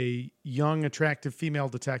by a young, attractive female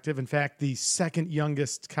detective. In fact, the second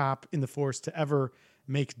youngest cop in the force to ever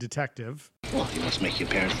make detective. Well, you must make your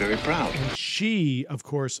parents very proud. And she, of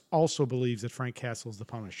course, also believes that Frank Castle is the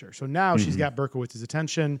Punisher. So now she's got Berkowitz's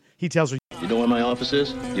attention. He tells her, You know where my office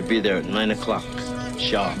is? You'll be there at 9 o'clock.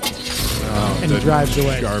 Sharp. and he drives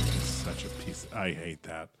away. Sharp is such a piece. I hate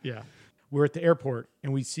that. Yeah. We're at the airport,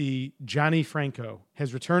 and we see Johnny Franco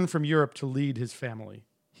has returned from Europe to lead his family.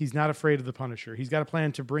 He's not afraid of the Punisher. He's got a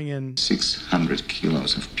plan to bring in 600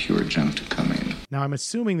 kilos of pure junk to come in. Now, I'm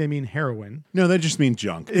assuming they mean heroin. No, they just mean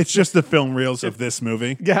junk. It's just the film reels of this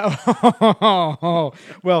movie. Yeah.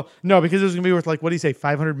 Well, no, because it was going to be worth what do you say,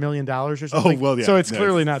 $500 million or something? Oh, well, yeah. So it's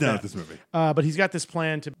clearly not that. Not this movie. But he's got this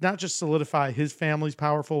plan to not just solidify his family's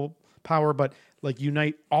power, but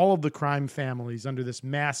unite all of the crime families under this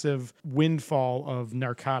massive windfall of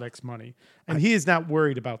narcotics money. And he is not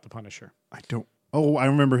worried about the Punisher. I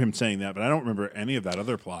remember him saying that, but I don't remember any of that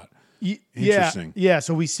other plot. Interesting. Yeah.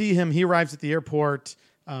 So we see him. He arrives at the airport,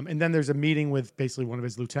 and then there's a meeting with basically one of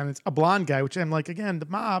his lieutenants, a blonde guy, which I'm like, again, the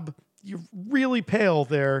mob, you're really pale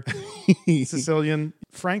there, Sicilian.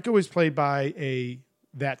 Franco is played by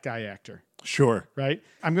that guy actor. Sure. Right?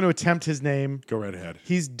 I'm going to attempt his name. Go right ahead.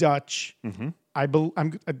 He's Dutch. Mm-hmm. I'm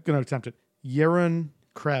going to attempt it. Jeroen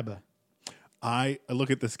Krabbe. I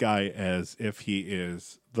look at this guy as if he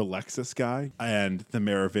is the Lexus guy and the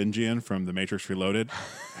Merovingian from The Matrix Reloaded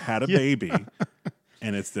had a baby,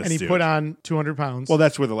 and it's this and he dude. put on 200 pounds. Well,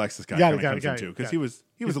 that's where the Lexus guy comes into, because he was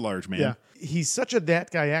a large man. Yeah. He's such a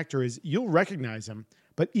that guy actor is you'll recognize him,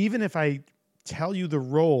 but even if I tell you the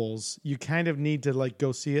roles, you kind of need to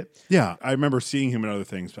go see it. Yeah, I remember seeing him in other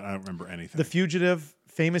things, but I don't remember anything. The Fugitive,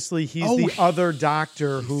 famously, he's the other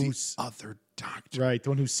doctor who's the other doctor. Right, the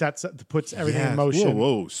one who puts everything in motion.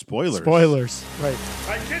 Whoa, spoilers. Spoilers, right.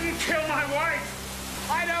 I didn't kill my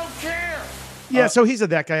wife. I don't care. Yeah, so he's a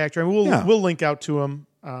that guy actor, and we'll link out to him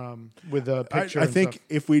with a picture. I think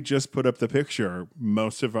if we just put up the picture,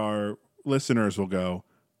 most of our listeners will go,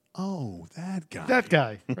 "Oh, that guy." That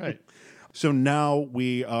guy, right. So now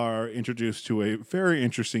we are introduced to a very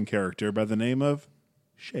interesting character by the name of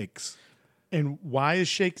Shakes. And why is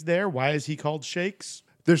Shakes there? Why is he called Shakes?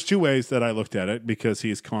 There's two ways that I looked at it, because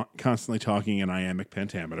he's constantly talking in iambic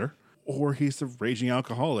pentameter, or he's a raging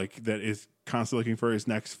alcoholic that is constantly looking for his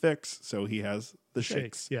next fix, so he has the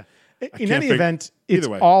shakes. Yeah. In any event, it's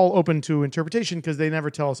all open to interpretation because they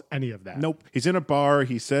never tell us any of that. Nope. He's in a bar.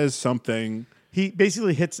 He says something. He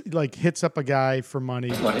basically hits up a guy for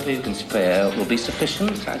money. Whatever you can spare will be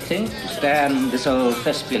sufficient, I think, to stand this old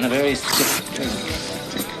thespian a very stiff drink.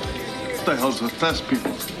 What the hell's a thespian?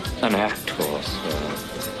 An actor, sir.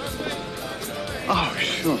 Oh,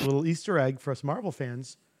 sure. A little Easter egg for us Marvel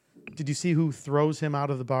fans. Did you see who throws him out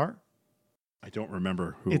of the bar? I don't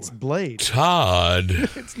remember who. It's Blade. Todd.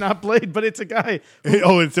 It's not Blade, but it's a guy.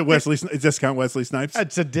 It's a it's discount Wesley Snipes.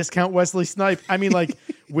 It's a discount Wesley Snipes. I mean,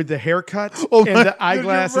 with the haircut and the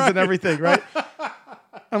eyeglasses and everything, right?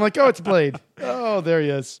 I'm like, oh, it's Blade. Oh, there he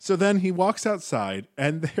is. So then he walks outside,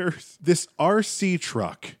 and there's this RC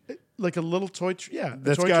truck. Like a little toy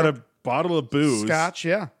that's got a bottle of booze. Scotch,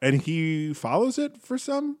 yeah. And he follows it for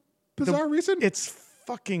some bizarre reason. It's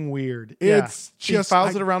fucking weird. It's he just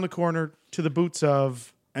follows it around the corner to the boots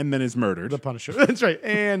of and then is murdered. the Punisher. That's right.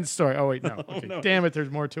 And story. Oh wait, no. Okay. no. Damn it. There's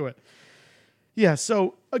more to it. Yeah.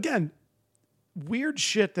 So again, weird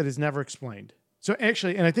shit that is never explained. So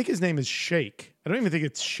actually, and I think his name is Shake. I don't even think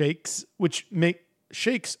it's Shakes, which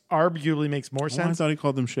Shakes arguably makes more sense. I thought he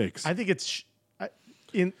called them Shakes. I think it's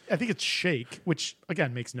Shake, which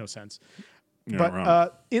again makes no sense. You're but not wrong.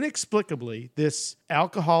 Inexplicably, this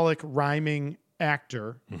alcoholic rhyming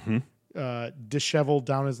actor, disheveled,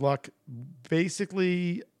 down his luck,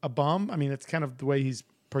 basically a bum. I mean, that's kind of the way he's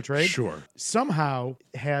portrayed. Sure. Somehow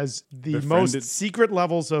has the Befriended- most secret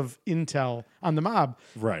levels of intel on the mob.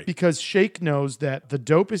 Right. Because Shake knows that the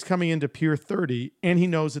dope is coming into Pier 30, and he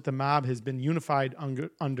knows that the mob has been unified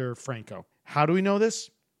under Franco. How do we know this?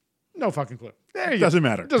 No fucking clue. There you go. Doesn't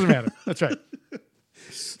matter. Doesn't matter. That's right.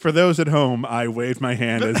 For those at home, I waved my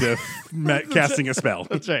hand as if casting a spell.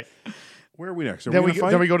 That's right. Where are we next? Are Then we we gonna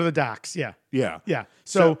fight? then we go to the docks. Yeah. Yeah. Yeah.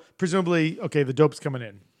 So presumably, okay, the dope's coming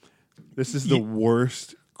in. This is the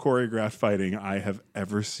worst choreographed fighting I have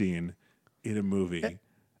ever seen in a movie.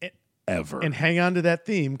 Ever. And hang on to that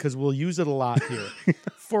theme because we'll use it a lot here.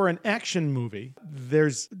 For an action movie,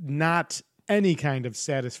 there's not any kind of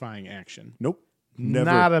satisfying action. Nope. Never.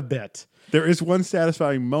 Not a bit. There is one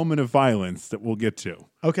satisfying moment of violence that we'll get to.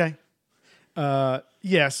 Okay.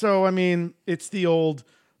 Yeah, so I mean, it's the old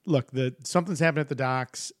look, something's happened at the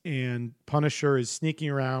docks and Punisher is sneaking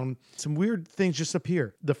around. Some weird things just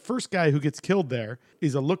appear. The first guy who gets killed there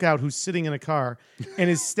is a lookout who's sitting in a car and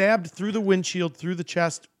is stabbed through the windshield, through the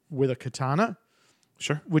chest with a katana.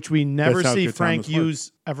 Sure. Which we never That's how see katanas Frank work.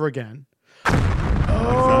 use ever again.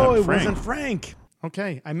 Oh, it Frank. wasn't Frank.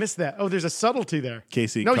 Okay, I missed that. Oh, there's a subtlety there.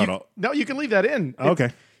 Casey no, Cuddle. you can leave that in.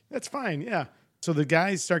 Okay. That's fine, yeah. So the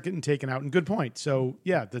guys start getting taken out, and good point. So,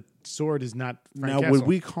 yeah, the sword is not Frank Now, Castle. would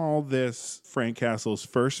we call this Frank Castle's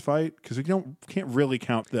first fight? Because we can't really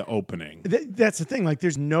count the opening. That's the thing. Like,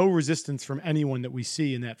 there's no resistance from anyone that we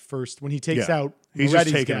see in that first, when he takes out He's Moretti's just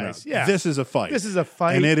taking him guys. out. Yeah. This is a fight. This is a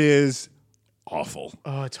fight. And it is awful.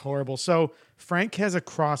 Oh, it's horrible. So Frank has a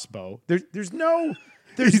crossbow. There's no...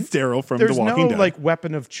 He's Daryl from The There's Walking no Dead. like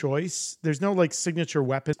weapon of choice. There's no like signature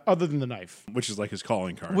weapon other than the knife. Which is like his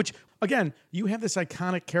calling card. Which, again, you have this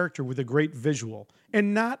iconic character with a great visual.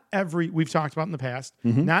 And we've talked about in the past,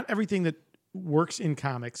 not everything that works in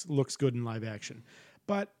comics looks good in live action.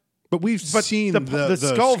 But we've seen the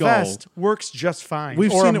skull vest works just fine.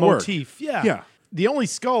 We've or seen a it work. motif. Yeah. Yeah. The only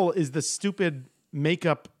skull is the stupid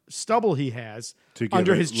makeup stubble he has to give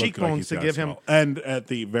under it his look like cheekbones he's to got give a him. skull. And at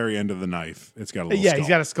the very end of the knife, it's got a little Yeah, skull. he's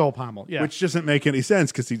got a skull pommel. Yeah. Which doesn't make any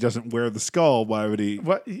sense because he doesn't wear the skull. Why would he?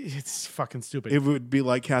 What? It's fucking stupid. It would be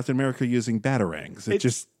like Captain America using batarangs. It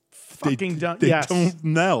just fucking done. They Yes. don't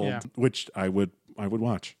meld, Yeah. which I would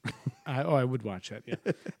watch. I would watch that. Yeah.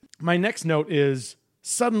 My next note is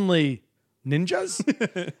suddenly ninjas,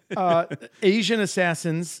 Asian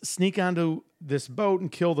assassins sneak onto this boat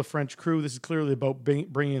and kill the French crew. This is clearly a boat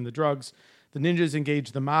bringing in the drugs. The ninjas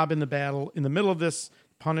engage the mob in the battle. In the middle of this,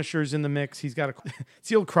 Punisher's in the mix. He's got a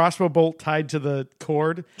sealed crossbow bolt tied to the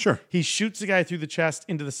cord. Sure. He shoots the guy through the chest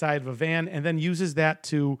into the side of a van and then uses that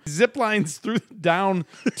to zip lines down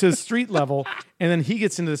to street level. And then he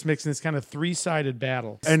gets into this mix in this kind of three-sided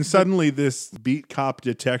battle. And suddenly this beat cop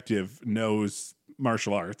detective knows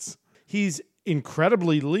martial arts. He's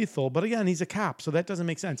incredibly lethal, but again, he's a cop, so that doesn't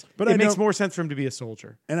make sense. But it I makes don't- more sense for him to be a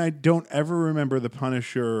soldier. And I don't ever remember the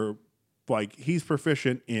Punisher, like he's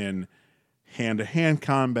proficient in hand-to-hand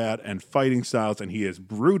combat and fighting styles, and he is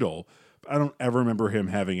brutal. I don't ever remember him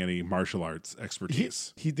having any martial arts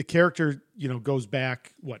expertise. The character, goes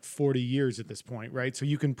back 40 years at this point, right? So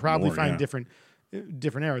you can probably More, find yeah.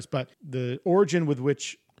 different eras, but the origin with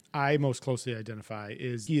which I most closely identify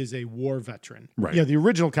is he is a war veteran. Right. Yeah, the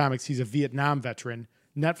original comics, he's a Vietnam veteran.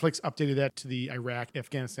 Netflix updated that to the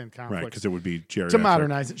Iraq-Afghanistan conflict. Right, because it would be geriatric to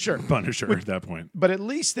modernize it, sure. Punisher at that point. But at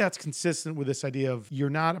least that's consistent with this idea of you're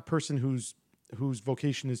not a person whose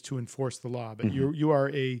vocation is to enforce the law, but you are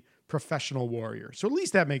a professional warrior. So at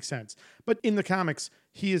least that makes sense. But in the comics,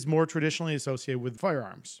 he is more traditionally associated with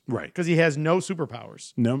firearms. Right. Because he has no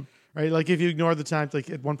superpowers. No. Right? Like if you ignore the times, like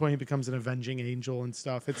at one point he becomes an avenging angel and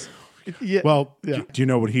stuff. Well, do you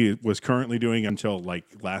know what he was currently doing until like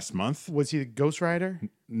last month? Was he the Ghost Rider?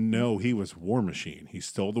 No, he was War Machine. He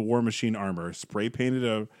stole the War Machine armor, spray painted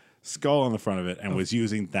a skull on the front of it, and was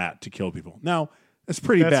using that to kill people. Now, that's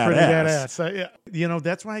pretty badass. Yeah.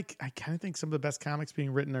 That's why I kind of think some of the best comics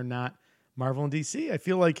being written are not Marvel and DC. I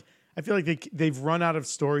feel like I feel like they've run out of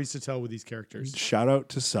stories to tell with these characters. Shout out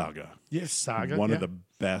to Saga. Yes, Saga. One of the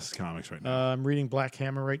best comics right now. I'm reading Black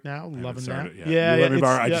Hammer right now. Loving that. Yeah, you let me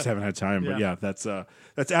borrow. I just haven't had time. But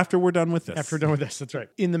that's after we're done with this. After we're done with this, that's right.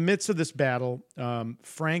 In the midst of this battle,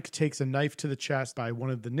 Frank takes a knife to the chest by one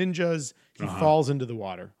of the ninjas. He falls into the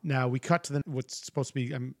water. Now we cut to what's supposed to be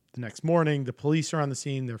the next morning. The police are on the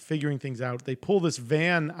scene. They're figuring things out. They pull this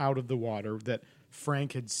van out of the water that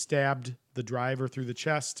Frank had stabbed the driver through the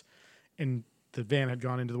chest, and the van had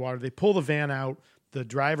gone into the water. They pull the van out. The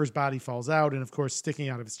driver's body falls out, and of course, sticking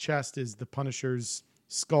out of his chest is the Punisher's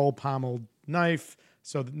skull-pommeled knife.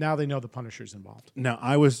 So now they know the Punisher's involved. Now,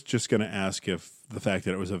 I was just going to ask if the fact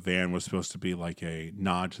that it was a van was supposed to be like a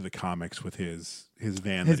nod to the comics with his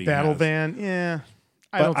van. His that he battle has. van, yeah.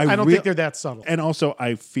 I don't think they're that subtle. And also,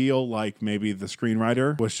 I feel like maybe the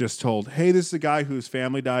screenwriter was just told, hey, this is a guy whose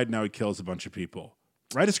family died, now he kills a bunch of people.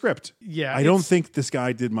 Write a script. Yeah. I don't think this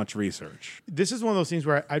guy did much research. This is one of those things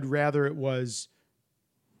where I'd rather it was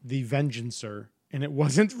the Vengeancer, and it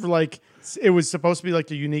wasn't like it was supposed to be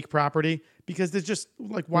like a unique property, because there's just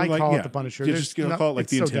like, why call it the Punisher? You're just going to call it like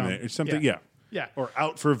the Intimidator or something. Yeah. Or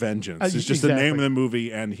Out for Vengeance. It's just the name of the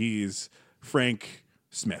movie, and he's Frank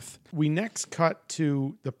Smith. We next cut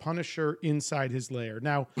to the Punisher inside his lair.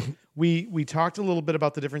 Now, we talked a little bit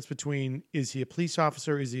about the difference between, is he a police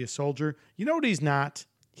officer? Is he a soldier? You know what he's not?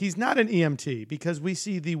 He's not an EMT, because we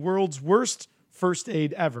see the world's worst first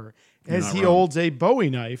aid ever as he holds a Bowie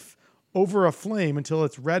knife over a flame until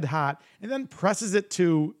it's red hot, and then presses it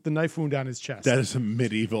to the knife wound on his chest. That is some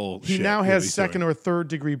medieval shit. He now has second or third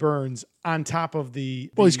degree burns on top of the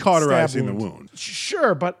Well, he's cauterizing the wound.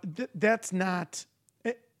 Sure, but that's not...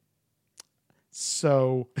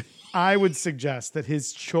 So I would suggest that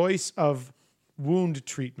his choice of wound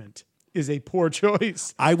treatment is a poor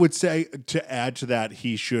choice. I would say, to add to that,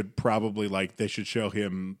 he should probably, they should show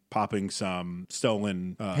him popping some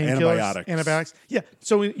stolen antibiotics. Yeah.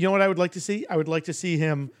 So you know what I would like to see? I would like to see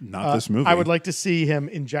him... Not this movie. I would like to see him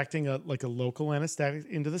injecting a local anesthetic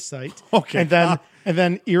into the site. Okay. And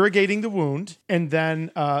then irrigating the wound, and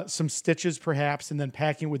then some stitches perhaps, and then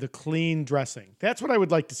packing with a clean dressing. That's what I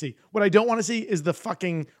would like to see. What I don't want to see is the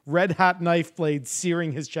fucking red hot knife blade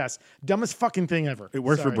searing his chest. Dumbest fucking thing ever. It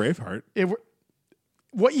worked for Braveheart.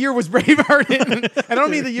 What year was Braveheart in? I don't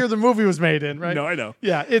mean the year the movie was made in, right? No, I know.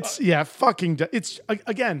 Yeah, it's it's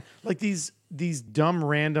again like these dumb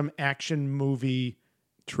random action movie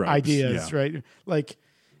tropes, ideas, right? Like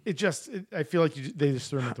I feel like they just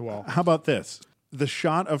threw them at the wall. How about this? The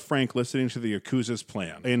shot of Frank listening to the Yakuza's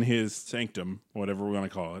plan in his sanctum, whatever we're going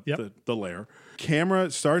to call it, the lair. Camera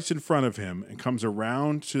starts in front of him and comes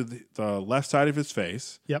around to the left side of his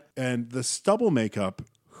face. Yep. And the stubble makeup,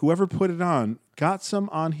 whoever put it on, got some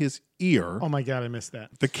on his ear. Oh my God, I missed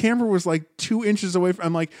that. The camera was like 2 inches away from...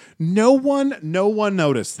 I'm like, no one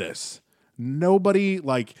noticed this. Nobody,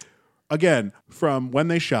 again, from when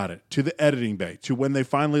they shot it to the editing bay to when they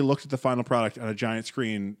finally looked at the final product on a giant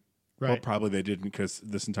screen. Right. Well, probably they didn't, because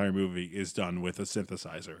this entire movie is done with a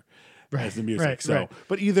synthesizer as the music. Right.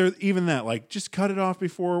 But even that, just cut it off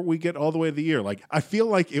before we get all the way to the ear. I feel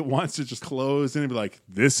like it wants to just close and be like,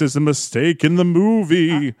 this is a mistake in the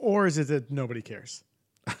movie. Or is it that nobody cares?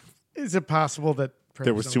 Is it possible that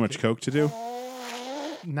there was too much coke to do?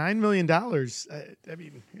 $9 million. I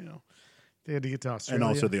mean, they had to get to Australia. And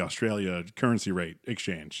also the Australia currency rate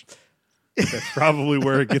exchange. That's probably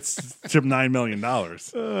where it gets to $9 million.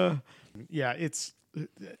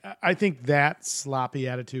 I think that sloppy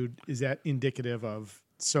attitude is that indicative of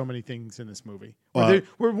so many things in this movie. Where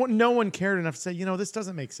no one cared enough to say, this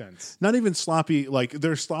doesn't make sense. Not even sloppy,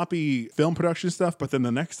 there's sloppy film production stuff, but then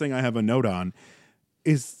the next thing I have a note on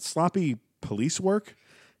is sloppy police work.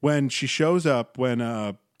 When she shows up,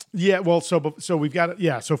 so we've got it.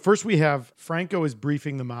 Yeah. So first we have Franco is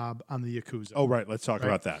briefing the mob on the Yakuza. Oh, right. Let's talk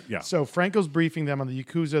about that. Yeah. So Franco's briefing them on the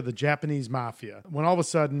Yakuza, the Japanese mafia. When all of a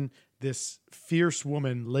sudden this fierce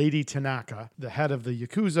woman, Lady Tanaka, the head of the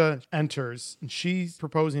Yakuza, enters, and she's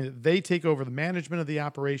proposing that they take over the management of the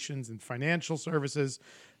operations and financial services.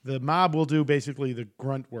 The mob will do basically the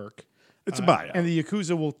grunt work. It's a buyout. And the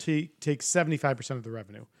Yakuza will take 75% of the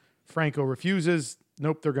revenue. Franco refuses.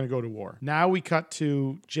 Nope, they're going to go to war. Now we cut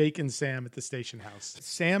to Jake and Sam at the station house.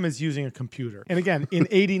 Sam is using a computer. And again, in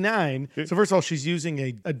 89, so first of all, she's using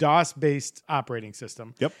a DOS-based operating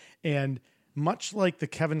system. Yep. And much like the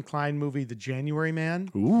Kevin Kline movie, The January Man,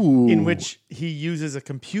 Ooh. in which he uses a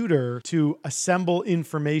computer to assemble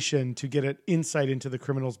information to get an insight into the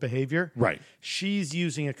criminal's behavior. Right. She's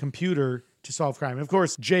using a computer to solve crime. And of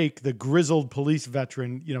course, Jake, the grizzled police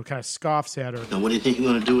veteran, kind of scoffs at her. Now, what do you think you're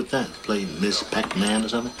going to do with that? Play Miss Pac-Man or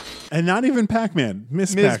something? And not even Pac-Man.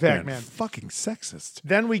 Miss Pac-Man. Fucking sexist.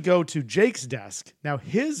 Then we go to Jake's desk. Now,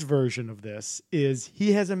 his version of this is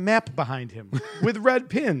he has a map behind him with red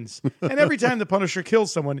pins. And every time the Punisher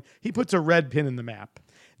kills someone, he puts a red pin in the map.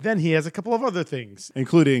 Then he has a couple of other things,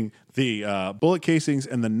 including the bullet casings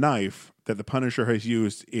and the knife that the Punisher has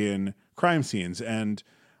used in crime scenes. And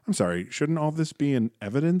I'm sorry, shouldn't all this be in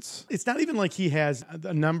evidence? It's not even like he has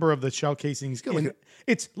a number of the shell casings.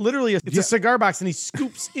 It's literally a cigar box, and he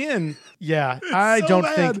scoops in. Yeah, I don't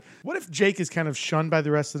think. What if Jake is kind of shunned by the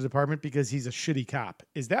rest of the department because he's a shitty cop?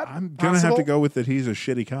 Is that I'm gonna have to go with that? He's a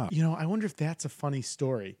shitty cop. I wonder if that's a funny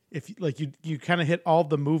story. If you kind of hit all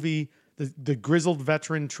the movie, the grizzled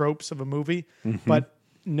veteran tropes of a movie, but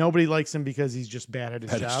nobody likes him because he's just bad at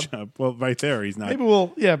his job. Well, right there, he's not. Maybe we'll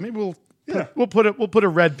put a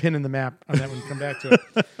red pin in the map on that when we come back to it.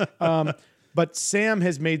 But Sam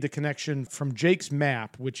has made the connection from Jake's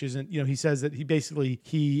map, which isn't, he says that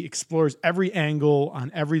he explores every angle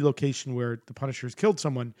on every location where the Punisher has killed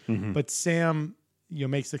someone. But Sam,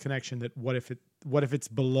 makes the connection that what if it's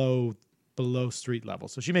below street level?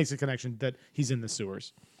 So she makes the connection that he's in the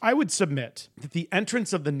sewers. I would submit that the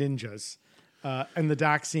entrance of the ninjas and the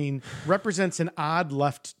dock scene represents an odd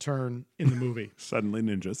left turn in the movie. Suddenly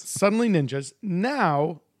ninjas.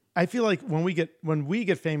 Now, I feel like when we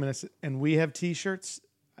get famous and we have T-shirts,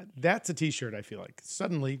 that's a T-shirt. I feel like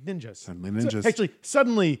suddenly ninjas.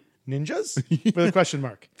 Suddenly ninjas with a question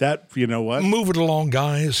mark. That, you know what? Move it along,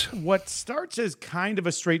 guys. What starts as kind of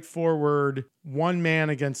a straightforward one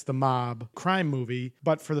man against the mob crime movie,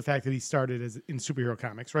 but for the fact that he started as in superhero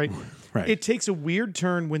comics, right? Right. It takes a weird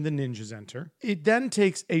turn when the ninjas enter. It then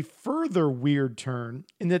takes a further weird turn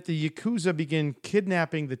in that the Yakuza begin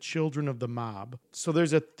kidnapping the children of the mob. So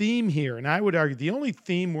there's a theme here, and I would argue the only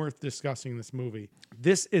theme worth discussing in this movie.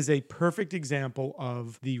 This is a perfect example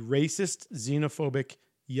of the racist, xenophobic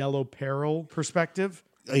Yellow Peril perspective.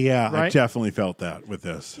 Yeah, right? I definitely felt that with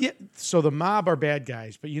this. Yeah. So the mob are bad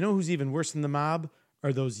guys, but you know who's even worse than the mob?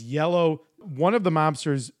 Are those yellow... One of the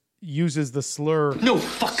mobsters uses the slur... No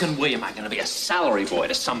fucking way am I going to be a salary boy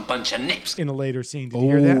to some bunch of nips. In a later scene. Did you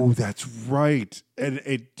hear that? Oh, that's right. And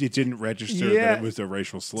it didn't register that it was a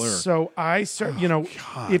racial slur. So I start...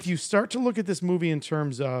 if you start to look at this movie in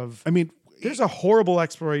terms of... there's a horrible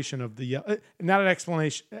exploration of the... not an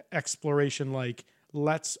exploration like...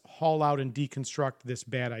 let's haul out and deconstruct this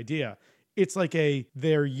bad idea. It's like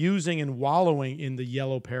they're using and wallowing in the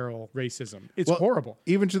Yellow Peril racism. It's horrible.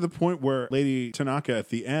 Even to the point where Lady Tanaka at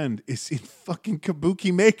the end is in fucking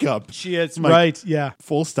kabuki makeup. She is, right, yeah.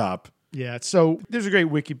 Full stop. Yeah, so there's a great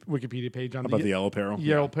Wikipedia page on about the Yellow Peril.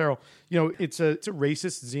 Yellow Peril. It's a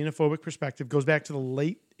racist, xenophobic perspective. Goes back to the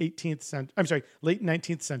late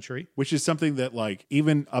 19th century. Which is something that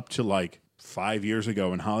even up to 5 years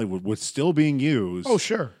ago in Hollywood was still being used. Oh,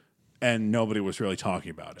 sure. And nobody was really talking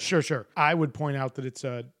about it. Sure. I would point out that it's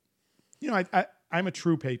I'm a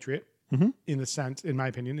true patriot in my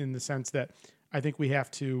opinion, in the sense that I think we have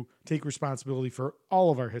to take responsibility for all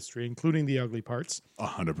of our history, including the ugly parts.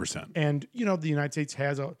 100%. And, the United States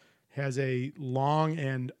has a long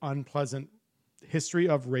and unpleasant history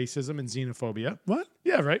of racism and xenophobia. What?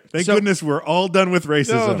 Yeah, right. Thank goodness we're all done with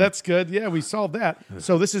racism. No, that's good. Yeah, we solved that.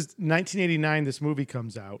 So this is 1989, this movie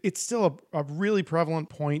comes out. It's still a really prevalent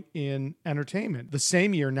point in entertainment. The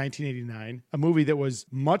same year, 1989, a movie that was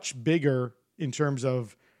much bigger in terms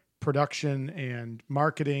of production and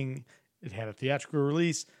marketing. It had a theatrical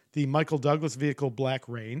release. The Michael Douglas vehicle, Black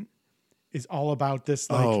Rain, is all about this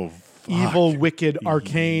evil, wicked,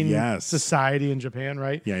 arcane society in Japan,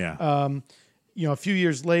 right? Yeah. A few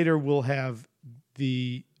years later, we'll have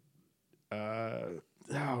the and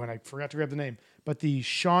I forgot to grab the name, but the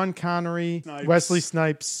Sean Connery, Wesley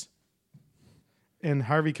Snipes, and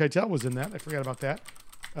Harvey Keitel was in that. I forgot about that.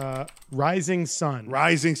 Rising Sun,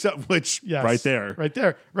 which right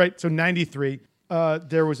there. Right. So 93.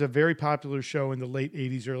 There was a very popular show in the late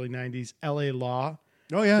 80s, early 90s, L.A. Law.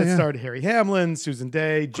 Oh yeah, that starred Harry Hamlin, Susan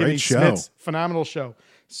Day, Jimmy Smits. Phenomenal show.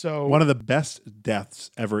 So one of the best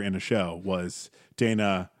deaths ever in a show was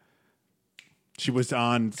Dana. She was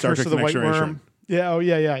on Star Trek: The Next Generation. Yeah. Oh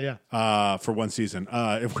yeah. For one season,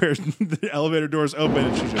 where the elevator doors open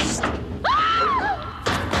and she just.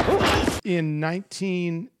 In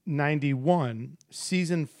 1991,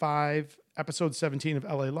 season 5, episode 17 of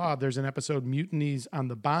L.A. Law, there's an episode, Mutinies on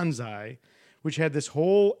the Banzai, which had this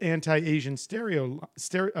whole anti-Asian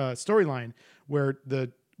storyline where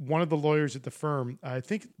one of the lawyers at the firm, I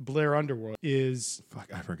think Blair Underwood, is...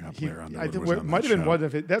 Fuck, I forgot Blair Underwood was on might that have been show. one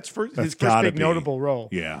of it. That's his first big notable role.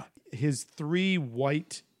 Yeah. his 3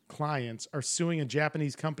 white clients are suing a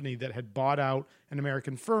Japanese company that had bought out an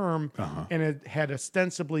American firm and it had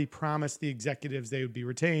ostensibly promised the executives they would be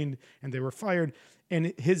retained, and they were fired.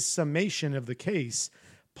 And his summation of the case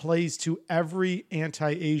plays to every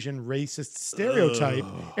anti-Asian racist stereotype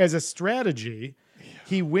as a strategy.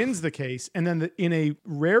 He wins the case, and then in a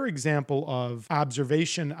rare example of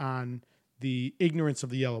observation on the ignorance of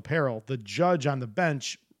the yellow peril, the judge on the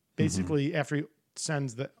bench basically, after he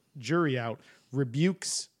sends the jury out,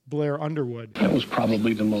 rebukes Blair Underwood. That was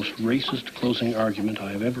probably the most racist closing argument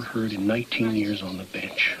I have ever heard in 19 years on the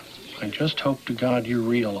bench. I just hope to God you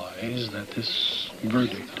realize that this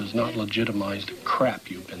verdict does not legitimize the crap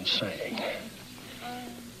you've been saying.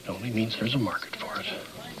 It only means there's a market for it.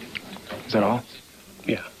 Is that all?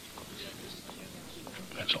 Yeah.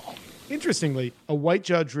 That's all. Interestingly, a white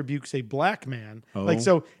judge rebukes a black man. Oh,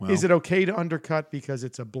 is it okay to undercut because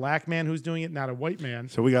it's a black man who's doing it, not a white man?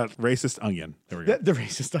 So we got racist onion. There we go. The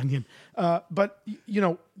racist onion. But,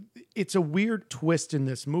 it's a weird twist in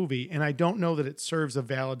this movie, and I don't know that it serves a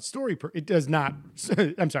valid story. It does not.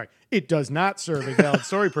 I'm sorry. It does not serve a valid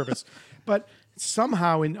story purpose. But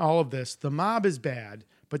somehow in all of this, the mob is bad,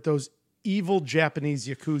 but those evil Japanese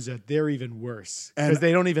Yakuza, they're even worse because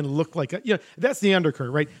they don't even look like us. That's the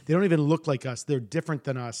undercurrent, right? They don't even look like us. They're different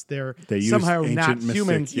than us. They somehow not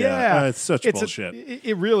humans. Yeah. It's such bullshit.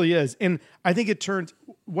 It really is. And I think it turns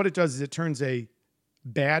a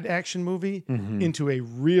bad action movie into a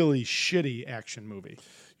really shitty action movie.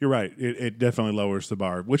 You're right. It definitely lowers the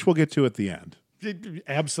bar, which we'll get to at the end.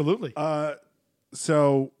 Absolutely.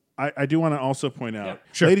 So I do want to also point out,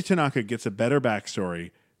 Lady Tanaka gets a better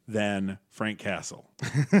backstory than Frank Castle.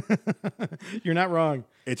 You're not wrong.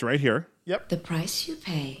 It's right here. Yep. The price you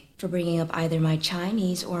pay for bringing up either my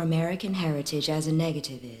Chinese or American heritage as a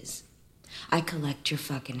negative is I collect your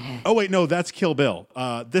fucking head. Oh, wait, no, that's Kill Bill.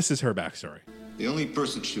 This is her backstory. The only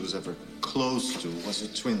person she was ever close to was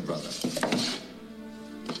her twin brother.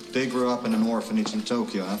 They grew up in an orphanage in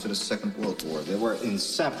Tokyo after the Second World War. They were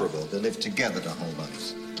inseparable. They lived together their whole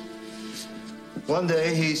lives. One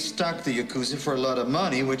day, he stuck the Yakuza for a lot of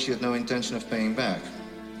money, which he had no intention of paying back.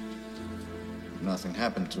 Nothing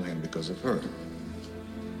happened to him because of her.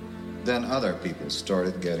 Then other people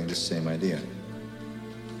started getting the same idea.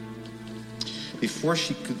 Before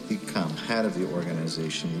she could become head of the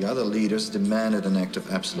organization, the other leaders demanded an act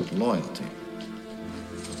of absolute loyalty.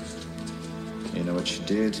 You know what she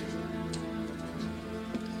did?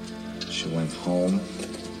 She went home,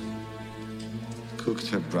 cooked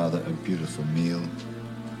her brother a beautiful meal,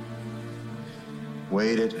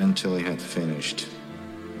 waited until he had finished,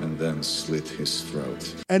 and then slit his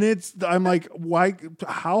throat. And I'm like, why?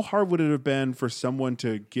 How hard would it have been for someone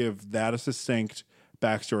to give that a succinct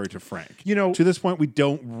backstory to Frank? To this point, we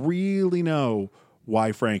don't really know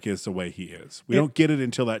why Frank is the way he is. We don't get it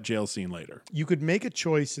until that jail scene later. You could make a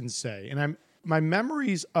choice and say, and my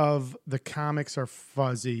memories of the comics are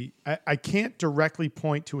fuzzy. I can't directly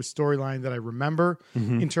point to a storyline that I remember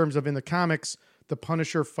in terms of in the comics, the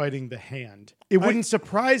Punisher fighting the Hand. It wouldn't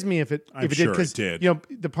surprise me if it did, because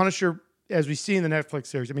the Punisher, as we see in the Netflix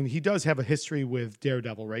series, I mean, he does have a history with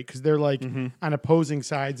Daredevil, right? Because they're like on opposing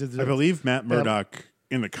sides of the. I believe Matt Murdock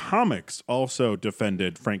in the comics also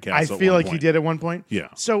defended Frank Castle. I feel like he did at one point. Yeah.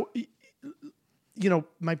 So,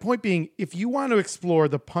 my point being, if you want to explore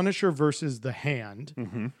the Punisher versus the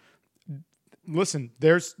Hand, listen,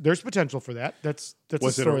 there's potential for that. That's a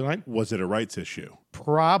storyline. Was it a rights issue?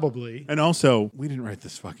 Probably. And also, we didn't write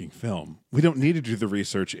this fucking film. We don't need to do the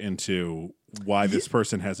research into why this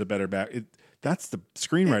person has a better back. That's the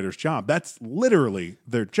screenwriter's job. That's literally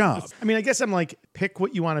their job. I mean, I guess I'm like, pick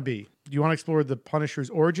what you want to be. Do you want to explore the Punisher's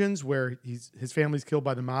origins, where his family's killed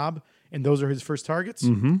by the mob, and those are his first targets?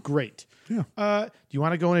 Great. Yeah. Do you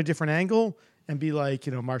want to go in a different angle and be like,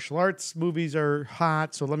 martial arts movies are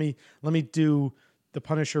hot, so let me do the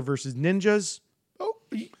Punisher versus ninjas? Oh,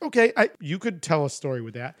 okay. You could tell a story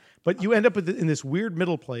with that, but you end up in this weird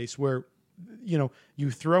middle place where you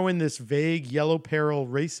throw in this vague yellow peril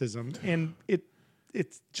racism, and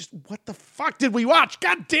it's just, what the fuck did we watch?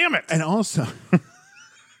 God damn it! And also, can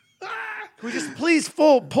we just please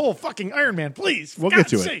pull fucking Iron Man, please? We'll get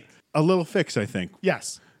to it. A little fix, I think.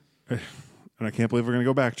 Yes. And I can't believe we're going to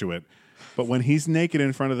go back to it. But when he's naked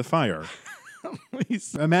in front of the fire,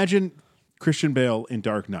 imagine Christian Bale in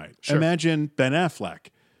Dark Knight. Sure. Imagine Ben Affleck.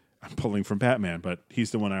 I'm pulling from Batman, but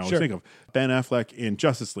he's the one I always think of. Ben Affleck in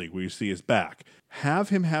Justice League, where you see his back. Have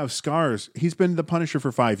him have scars. He's been the Punisher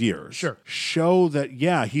for 5 years. Sure. Show that,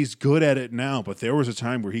 he's good at it now, but there was a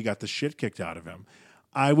time where he got the shit kicked out of him.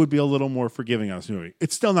 I would be a little more forgiving on this movie.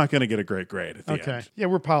 It's still not going to get a great grade at the end. Okay. Yeah,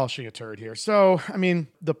 we're polishing a turd here. So, I mean,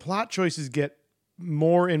 the plot choices get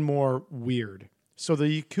more and more weird. So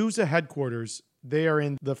the Yakuza headquarters, they are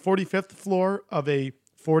in the 45th floor of a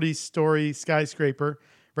 40-story skyscraper,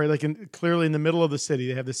 right? Like clearly in the middle of the city.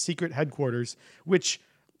 They have the secret headquarters, which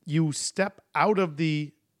you step out of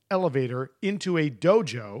the elevator into a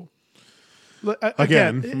dojo.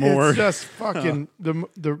 Again, more. It's just fucking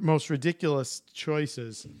the most ridiculous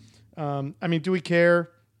choices. I mean, do we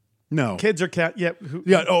care? No. Kids are cat. Yeah.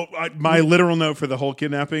 My literal note for the whole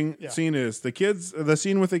kidnapping scene is the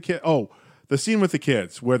scene with the kid. Oh, the scene with the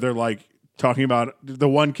kids where they're like talking about the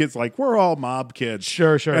one kid's like, we're all mob kids.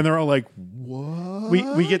 Sure. And they're all like, what?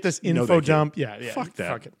 We get this info dump. Yeah. Fuck that.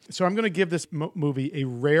 Fuck it. So I'm going to give this movie a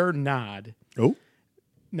rare nod. Oh.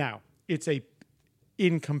 Now,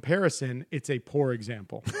 in comparison, it's a poor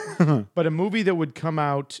example. But a movie that would come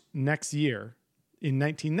out next year in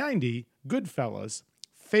 1990, Goodfellas,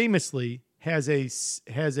 famously has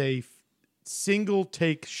a single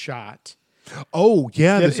take shot. Oh,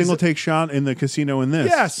 yeah, the single take shot in the casino in this.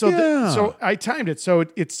 Yeah, so I timed it. So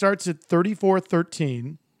it starts at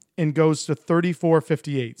 34:13 and goes to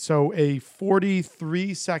 34:58. So a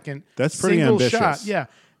 43-second That's pretty single ambitious. shot. Yeah.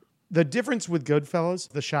 The difference with Goodfellas,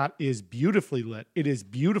 the shot is beautifully lit. It is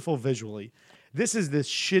beautiful visually. This is this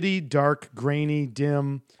shitty, dark, grainy,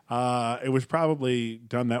 dim. It was probably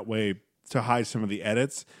done that way to hide some of the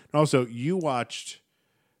edits. And also, you watched.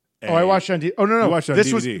 I watched on DVD. Oh no! You watched on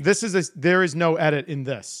DVD. There is no edit in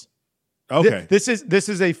this. Okay. This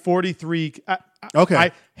is a 43. Okay.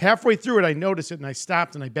 I halfway through it, I noticed it and I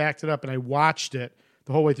stopped and I backed it up and I watched it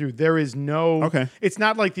the whole way through. There is no. Okay. It's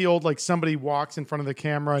not like the old somebody walks in front of the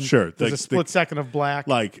camera and there's a split second of black.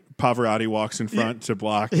 Like Pavarotti walks in front to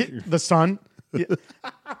block the sun.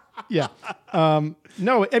 Yeah.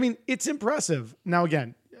 No, I mean it's impressive. Now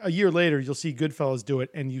again, a year later, you'll see Goodfellas do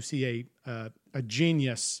it, and you see a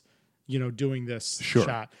genius, doing this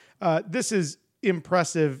shot. This is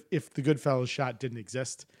impressive. If the Goodfellas shot didn't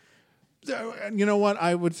exist, you know what?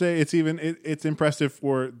 I would say it's impressive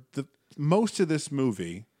for most of this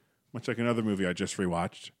movie, much like another movie I just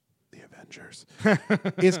rewatched, The Avengers,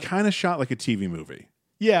 is kind of shot like a TV movie.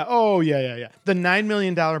 Yeah. Oh, yeah. The $9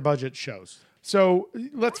 million budget shows. So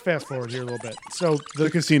let's fast forward here a little bit. So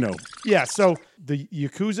the casino. Yeah. So the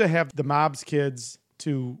Yakuza have the mob's kids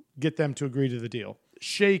to get them to agree to the deal.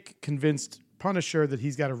 Shake convinced Punisher that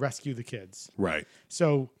he's got to rescue the kids. Right.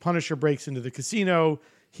 So Punisher breaks into the casino.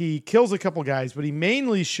 He kills a couple guys, but he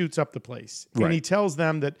mainly shoots up the place. Right. And he tells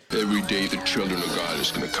them that every day the children of God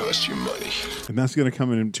is going to cost you money. And that's going to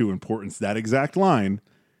come into importance, that exact line,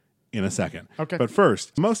 in a second. Okay. But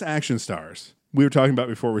first, most action stars, we were talking about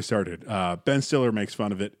before we started, Ben Stiller makes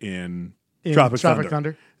fun of it in Tropic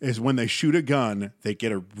Thunder. Is when they shoot a gun, they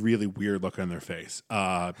get a really weird look on their face.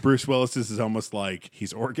 Bruce Willis's is almost like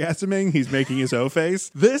he's orgasming. He's making his O face.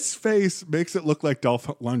 This face makes it look like Dolph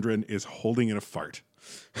Lundgren is holding in a fart.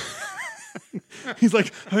 He's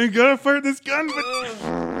like, I ain't gonna fart this gun,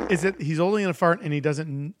 but is it? He's holding in a fart and he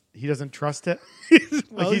doesn't trust it.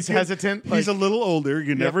 He's hesitant. He's a little older.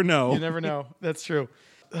 You never know. You never know. That's true.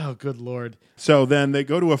 Oh, good Lord. So then they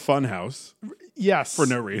go to a fun house. Yes. For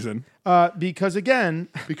no reason. Because again...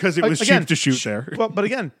 Because it was cheap to shoot there. But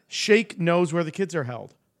again, Shake knows where the kids are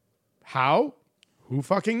held. How? Who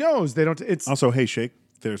fucking knows? They don't... It's also, hey, Shake,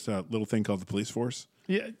 there's a little thing called the police force.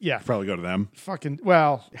 Yeah. Probably go to them.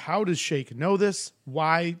 Well, how does Shake know this?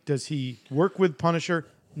 Why does he work with Punisher?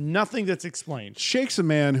 Nothing that's explained. Shake's a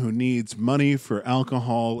man who needs money for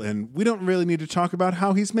alcohol, and we don't really need to talk about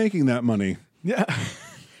how he's making that money. Yeah.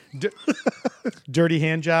 Dirty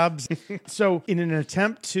hand jobs. So in an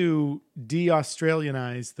attempt to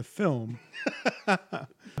de-Australianize the film,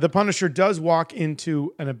 the Punisher does walk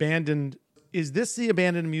into an abandoned... Is this the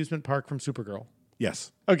abandoned amusement park from Supergirl?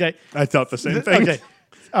 Yes. Okay. I thought the same thing. Okay.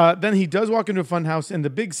 Then he does walk into a fun house, and the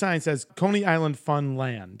big sign says Coney Island Fun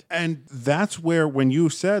Land. And that's where, when you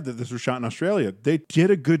said that this was shot in Australia, they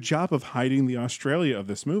did a good job of hiding the Australia of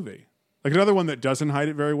this movie. Like another one that doesn't hide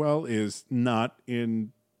it very well is not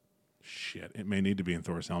in... Shit, it may need to be in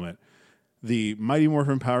Thor's helmet. The Mighty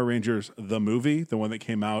Morphin Power Rangers, the movie, the one that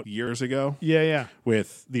came out years ago. Yeah.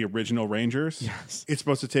 With the original Rangers. Yes. It's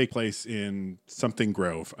supposed to take place in something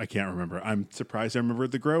Grove. I can't remember. I'm surprised I remember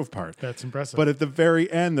the Grove part. That's impressive. But at the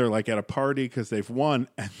very end, they're like at a party because they've won,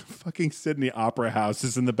 and the fucking Sydney Opera House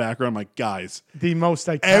is in the background. I'm like, guys. The most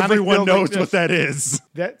iconic everyone knows what that is.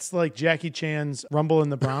 That's like Jackie Chan's Rumble in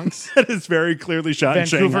the Bronx. That is very clearly shot in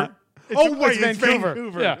Shanghai. It's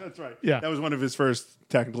Vancouver. Yeah. That's right. Yeah. That was one of his first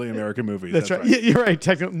technically American movies. That's right. You're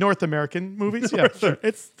right. North American movies. Yeah, sure.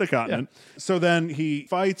 It's the continent. Yeah. So then he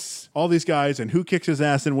fights all these guys, and who kicks his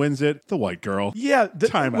ass and wins it? The white girl. Yeah.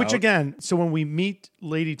 Time which out. again, so when we meet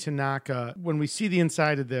Lady Tanaka, when we see the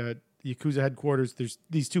inside of the Yakuza headquarters, there's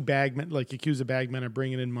these two bagmen, like Yakuza bagmen, are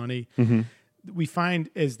bringing in money. Mm-hmm. We find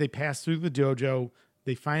as they pass through the dojo,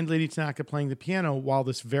 they find Lady Tanaka playing the piano while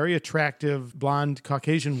this very attractive blonde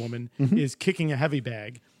Caucasian woman is kicking a heavy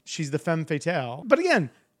bag. She's the femme fatale. But again,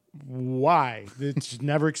 why? It's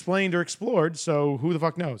never explained or explored, so who the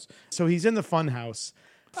fuck knows? So he's in the funhouse.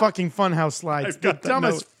 Fucking funhouse slides. The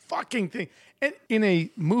dumbest fucking thing. And in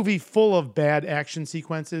a movie full of bad action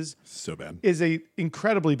sequences, so bad, is a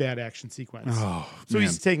incredibly bad action sequence. Oh, so man.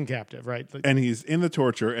 he's taken captive, right? Like, and he's in the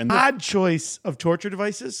torture. And odd choice of torture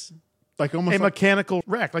devices. Like almost a mechanical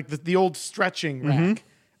rack, like the old stretching rack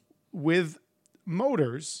with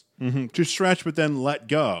motors. To stretch, but then let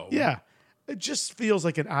go. Yeah. It just feels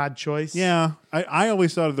like an odd choice. Yeah. I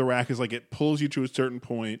always thought of the rack as like it pulls you to a certain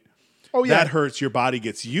point. Oh, yeah. That hurts. Your body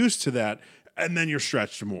gets used to that. And then you're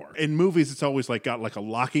stretched more. In movies, it's always like got like a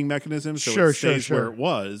locking mechanism, so it stays where it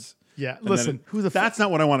was. Yeah, listen, that's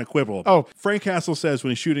not what I want to quibble. Oh, Frank Castle says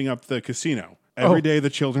when he's shooting up the casino, every day the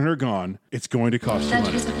children are gone, it's going to cost you money.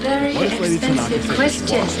 That was a very expensive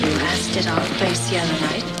question you asked at our place the other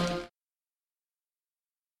night.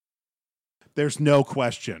 There's no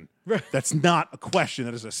question. That's not a question.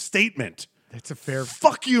 That is a statement. That's a fair...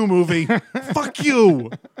 Fuck you, movie. Fuck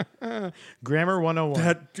you. Grammar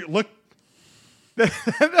 101. Look...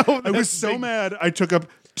 I was so mad. I took up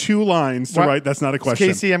 2 lines to write. That's not a question.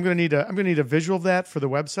 Casey, I'm going to need a visual of that for the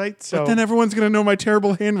website. So but then everyone's going to know my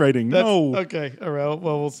terrible handwriting. No. Okay. All right.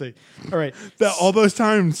 Well, we'll see. All right. All those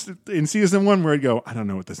times in season 1 where I'd go, I don't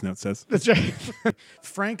know what this note says. That's right.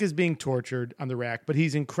 Frank is being tortured on the rack, but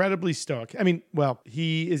he's incredibly stoic. I mean, well,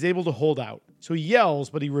 he is able to hold out. So he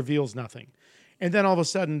yells, but he reveals nothing. And then all of a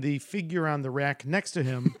sudden, the figure on the rack next to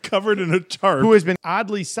him, covered in a tarp, who has been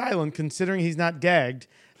oddly silent considering he's not gagged,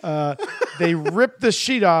 they rip the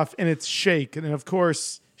sheet off and it's Shake. And of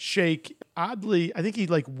course, Shake, oddly, I think he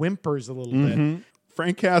like whimpers a little bit.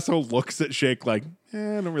 Frank Castle looks at Shake like, I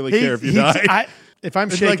don't really care if you die. If I'm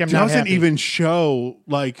Shake, like, I'm not doesn't happy. even show,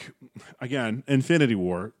 like, again, Infinity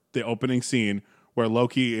War, the opening scene where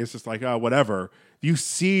Loki is just like, oh, whatever. You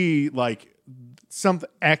see, like, some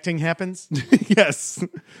acting happens. Yes.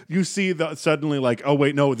 You see suddenly like, oh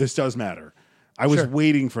wait, no, this does matter. I was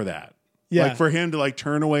waiting for that. Yeah. Like for him to like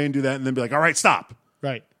turn away and do that and then be like, all right, stop.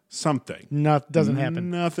 Right. Something. Doesn't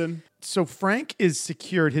happen. Nothing. So Frank is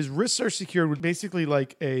secured. His wrists are secured with basically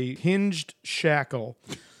like a hinged shackle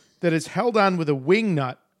that is held on with a wing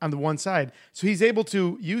nut on the one side. So he's able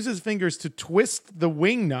to use his fingers to twist the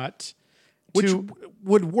wing nut. Which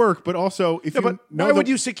would work, but also if why would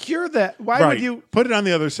you secure that? Why would you put it on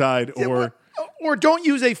the other side, or don't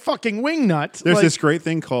use a fucking wing nut? There's this great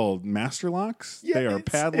thing called master locks. Yeah, they are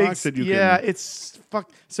padlocks that you can. Yeah, it's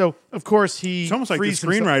fuck. So of course it's almost like the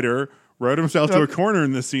screenwriter wrote himself to a corner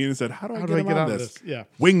in the scene and said, "How do I get out of this?" Yeah,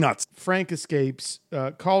 wing nuts. Frank escapes,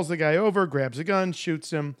 calls the guy over, grabs a gun,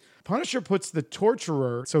 shoots him. Punisher puts the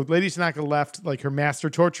torturer, so Lady Tanaka left like her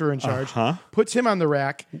master torturer in charge, puts him on the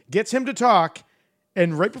rack, gets him to talk,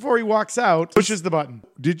 and right before he walks out, pushes the button.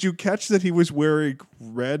 Did you catch that he was wearing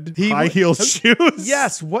red high heel shoes?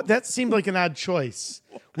 Yes. What? That seemed like an odd choice.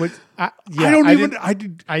 I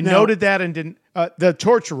noted that and didn't. The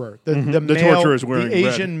torturer, the male, torturer is wearing the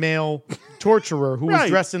Asian male torturer who was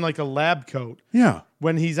dressed in like a lab coat. Yeah.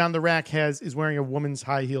 When he's on the rack, is wearing a woman's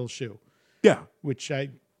high heel shoe. Yeah. Which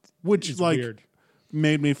is like weird.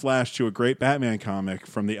 Made me flash to a great Batman comic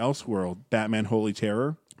from the Elseworld, Batman Holy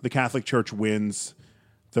Terror. The Catholic Church wins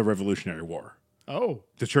the Revolutionary War. Oh.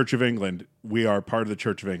 The Church of England, we are part of the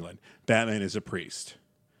Church of England. Batman is a priest.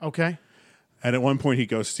 Okay. And at one point he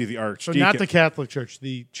goes to see the Archdeacon. So not the Catholic Church,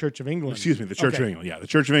 the Church of England. Excuse me, the Church of England. Yeah, the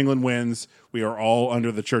Church of England wins. We are all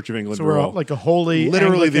under the Church of England so rule. We're all like a holy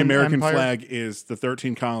Literally, Anglican the American empire? flag is the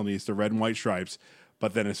 13 colonies, the red and white stripes,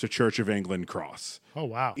 but then it's the Church of England cross. Oh,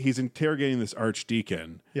 wow. He's interrogating this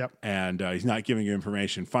Archdeacon. Yep. And he's not giving you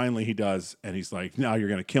information. Finally, he does, and he's like, no, you're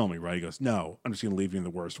going to kill me, right? He goes, no, I'm just going to leave you in the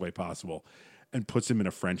worst way possible. And puts him in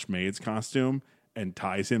a French maid's costume and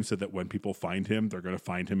ties him so that when people find him, they're going to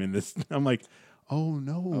find him in this. I'm like, oh,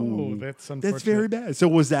 no. Oh, that's unfortunate. That's very bad. So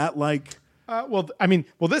was that like...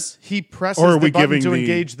 he presses the button to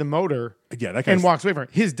engage the motor and walks away from it.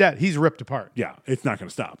 He's dead. He's ripped apart. Yeah, it's not going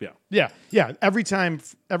to stop. Yeah. Yeah. Every time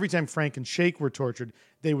Frank and Shake were tortured,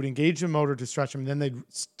 they would engage the motor to stretch him, and then they'd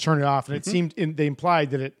turn it off, and it seemed they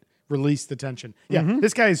implied that it released the tension. Yeah,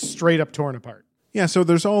 this guy is straight up torn apart. Yeah, so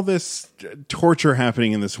there's all this torture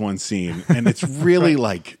happening in this one scene, and it's really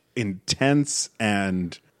like intense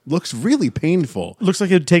and looks really painful. Looks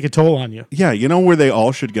like it'd take a toll on you. Yeah, you know where they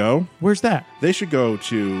all should go? Where's that? They should go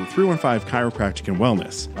to 315 Chiropractic and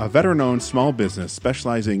Wellness, a veteran-owned small business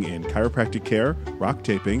specializing in chiropractic care, rock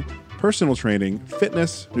taping, personal training,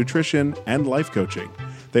 fitness, nutrition, and life coaching.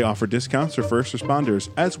 They offer discounts for first responders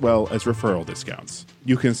as well as referral discounts.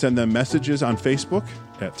 You can send them messages on Facebook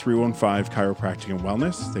at 315 Chiropractic and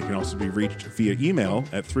Wellness. They can also be reached via email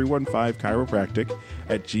at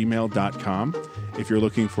 315chiropractic@gmail.com. If you're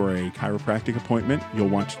looking for a chiropractic appointment, you'll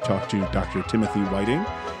want to talk to Dr. Timothy Whiting.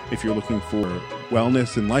 If you're looking for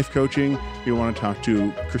wellness and life coaching, you'll want to talk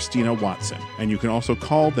to Christina Watson. And you can also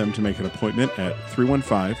call them to make an appointment at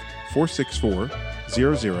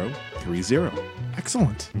 315-464-0030.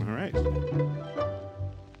 Excellent. All right.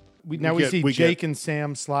 We see Jake and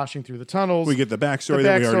Sam sloshing through the tunnels. We get the backstory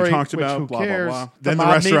that we already talked about. Blah, blah, blah. Then the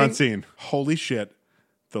restaurant scene. Holy shit.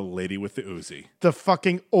 The lady with the Uzi. The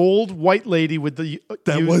fucking old white lady with the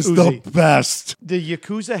That was Uzi. the best. The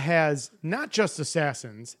Yakuza has not just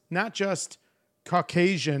assassins, not just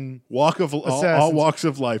Caucasian all walks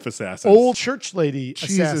of life assassins. Old church lady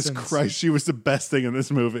Jesus assassins. Christ, she was the best thing in this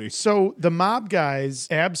movie. So the mob guys,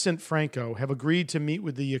 absent Franco, have agreed to meet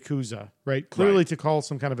with the Yakuza, right? Clearly to call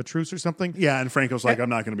some kind of a truce or something. Yeah, and Franco's like, I'm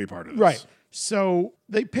not going to be part of this. Right. So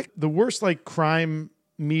they picked the worst crime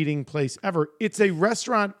meeting place ever. It's a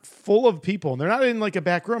restaurant full of people, and they're not in a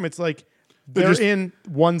back room. It's like they're in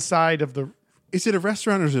one side of the... Is it a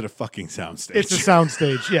restaurant or is it a fucking soundstage? It's a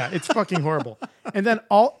soundstage. Yeah, it's fucking horrible. And then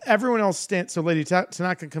everyone else stands. So Lady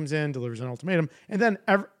Tanaka comes in, delivers an ultimatum, and then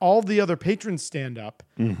all the other patrons stand up.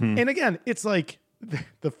 Mm-hmm. And again, it's like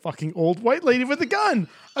the fucking old white lady with the gun.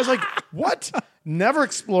 I was like, what? Never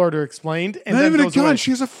explored or explained. And not then even a goes gun. away.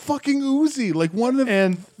 She has a fucking Uzi, like one of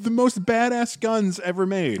the most badass guns ever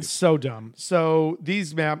made. So dumb. So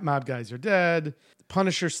these mob guys are dead.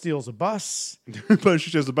 Punisher steals a bus.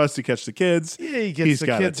 Punisher steals a bus to catch the kids. Yeah, he gets the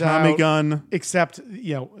got kids a Tommy out, gun. Except,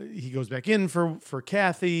 he goes back in for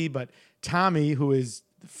Kathy, but Tommy, who is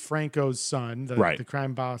Franco's son, the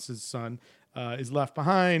crime boss's son, is left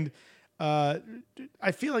behind. I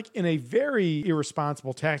feel like in a very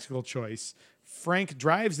irresponsible tactical choice, Frank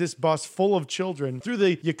drives this bus full of children through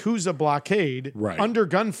the Yakuza blockade under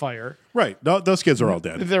gunfire. Right. Those kids are all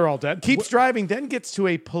dead. They're all dead. Keeps driving, then gets to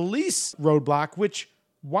a police roadblock,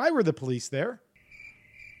 why were the police there?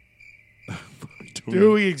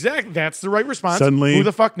 Exactly. That's the right response. Suddenly, who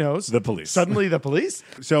the fuck knows? The police. Suddenly the police?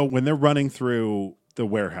 So when they're running through the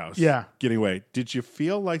warehouse, getting away, did you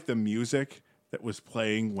feel like the music that was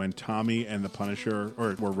playing when Tommy and the Punisher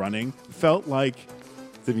were running felt like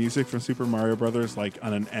the music from Super Mario Brothers, like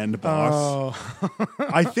on an end boss? Oh.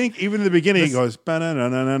 I think even in the beginning, it goes,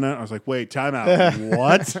 ba-na-na-na-na-na. I was like, wait, time out.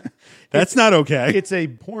 What? That's not okay. It's a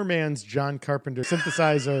poor man's John Carpenter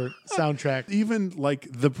synthesizer soundtrack. Even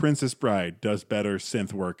like The Princess Bride does better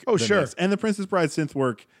synth work. Oh, than sure. This. And The Princess Bride synth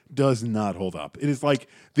work does not hold up. It is like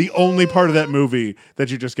the only part of that movie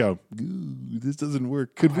that you just go, this doesn't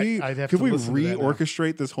work. Could we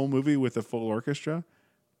re-orchestrate this whole movie with a full orchestra?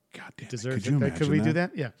 God damn it. Could you imagine Could we that? do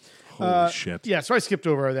that? Yeah. Holy shit. Yeah, so I skipped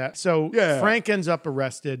over that. So Frank ends up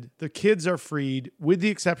arrested. The kids are freed, with the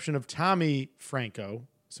exception of Tommy Franco,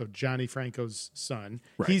 so Johnny Franco's son.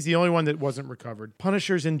 Right. He's the only one that wasn't recovered.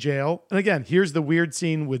 Punisher's in jail. And again, here's the weird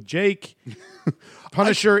scene with Jake.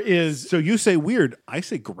 Punisher is... So you say weird. I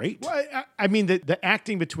say great. Well, I mean, the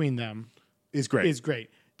acting between them is great.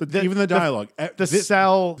 But even the dialogue. The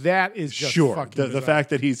cell, that is just fucking the fact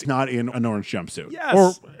that he's not in an orange jumpsuit. Yes.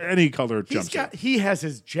 Or any colored jumpsuit. He has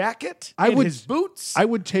his jacket and his boots. I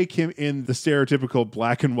would take him in the stereotypical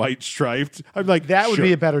black and white striped. I'm like, that would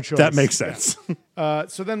be a better choice. That makes sense. Yeah.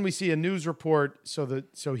 So then we see a news report. So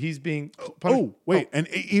he's being punished. And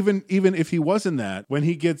even if he was in that, when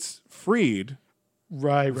he gets freed,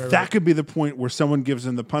 that could be the point where someone gives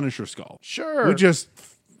him the Punisher skull. Sure.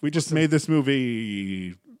 We just made this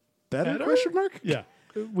movie better? Question mark? Yeah.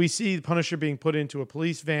 We see the Punisher being put into a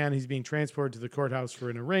police van. He's being transported to the courthouse for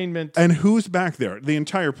an arraignment. And who's back there? The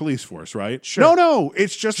entire police force, right? Sure. No,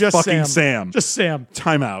 it's just fucking Sam. Just Sam.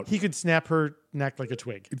 Time out. He could snap her neck like a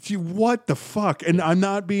twig. What the fuck? And I'm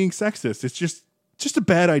not being sexist. It's just a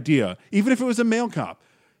bad idea. Even if it was a male cop.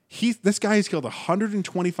 This guy has killed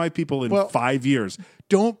 125 people in 5 years.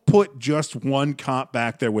 Don't put just one cop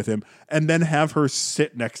back there with him and then have her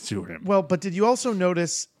sit next to him. Well, but did you also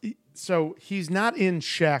notice... So he's not in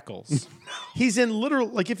shackles. He's in literal...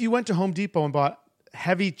 Like if you went to Home Depot and bought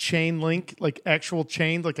heavy chain link, like actual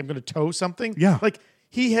chain, like I'm going to tow something. Yeah. Like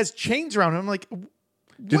he has chains around him. I'm like,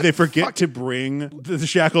 Did they forget to bring the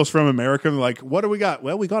shackles from America? And like, what do we got?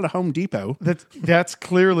 Well, we got a Home Depot. That's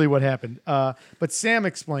clearly what happened. But Sam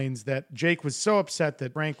explains that Jake was so upset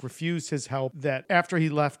that Frank refused his help that after he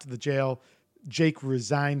left the jail, Jake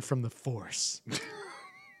resigned from the force.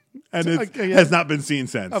 And it has not been seen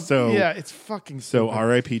since. So yeah, it's fucking so stupid.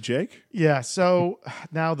 R.I.P. Jake? Yeah, so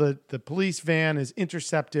now the police van is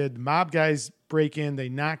intercepted. Mob guys break in. They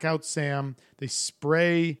knock out Sam. They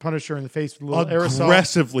spray Punisher in the face with a little aerosol.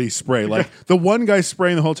 Aggressively spray. Like the one guy's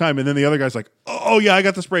spraying the whole time, and then the other guy's like, oh yeah, I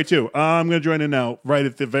got the spray too. I'm going to join in now right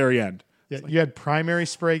at the very end. Yeah, you had primary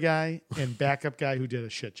spray guy and backup guy who did a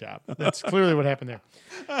shit job. That's clearly what happened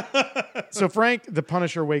there. So Frank, the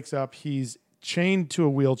Punisher, wakes up. He's chained to a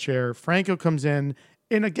wheelchair. Franco comes in,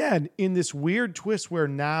 and again, in this weird twist where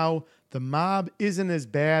now the mob isn't as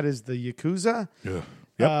bad as the Yakuza.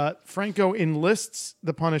 Yep. Franco enlists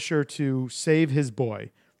the Punisher to save his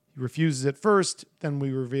boy. He refuses at first. Then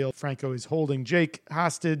we reveal Franco is holding Jake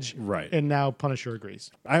hostage. Right. And now Punisher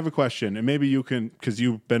agrees. I have a question, and maybe you can, because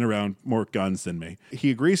you've been around more guns than me.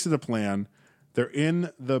 He agrees to the plan. They're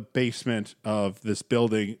in the basement of this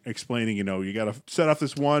building explaining, you got to set off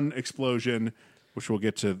this one explosion, which we'll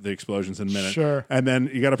get to the explosions in a minute. Sure. And then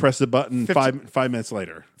you got to press the button 5 minutes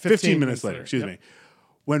later. 15 minutes later, excuse me.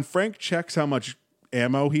 When Frank checks how much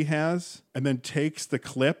ammo he has and then takes the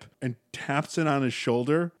clip and taps it on his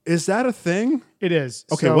shoulder, is that a thing? It is.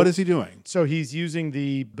 Okay, what is he doing? So he's using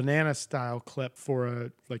the banana style clip for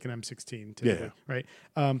an M16 typically, right?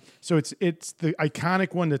 So it's the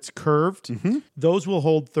iconic one that's curved. Mm-hmm. Those will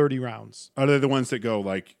hold 30 rounds. Are they the ones that go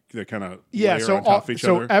like they kind of layer on top of each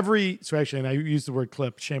other? Actually, and I use the word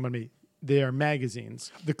clip, shame on me. They are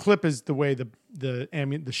magazines. The clip is the way the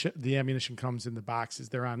ammunition comes in the boxes.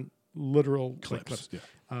 They're on literal clips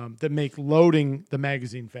that make loading the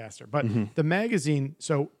magazine faster. But the magazine,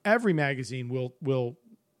 so every magazine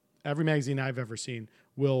every magazine I've ever seen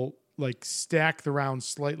will like stack the rounds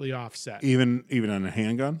slightly offset. Even on a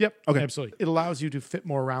handgun? Yep. Okay. Absolutely. It allows you to fit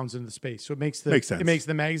more rounds into the space. So it makes Makes sense. it makes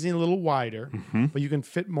the magazine a little wider, but you can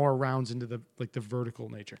fit more rounds into the vertical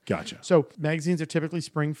nature. Gotcha. So magazines are typically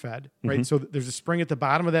spring fed, right? So there's a spring at the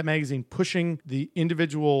bottom of that magazine pushing the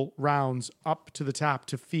individual rounds up to the top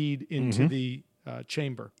to feed into the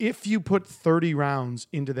chamber. If you put 30 rounds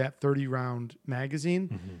into that 30 round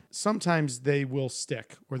magazine, sometimes they will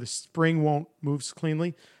stick or the spring won't move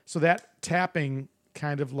cleanly. So that tapping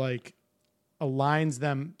kind of like aligns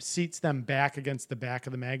them, seats them back against the back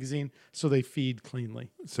of the magazine so they feed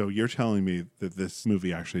cleanly. So you're telling me that this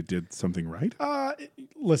movie actually did something right?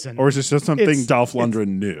 Listen. Or is this just something Dolph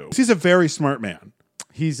Lundgren knew? He's a very smart man.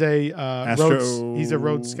 He's a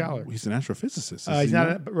Rhodes Scholar. He's an astrophysicist. He's not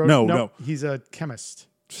a Rhodes. No. He's a chemist.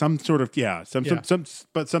 Some sort of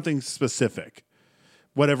but something specific.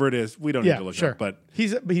 Whatever it is, we don't need to look it up. But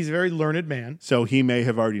he's a very learned man. So he may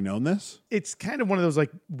have already known this. It's kind of one of those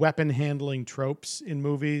like weapon handling tropes in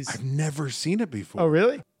movies. I've never seen it before. Oh,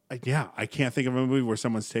 really? I can't think of a movie where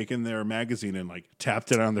someone's taken their magazine and like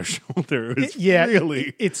tapped it on their shoulder.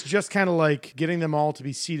 It's just kind of like getting them all to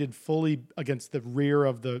be seated fully against the rear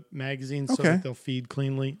of the magazine so that they'll feed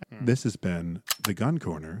cleanly. This has been The Gun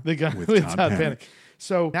Corner with Todd Panic.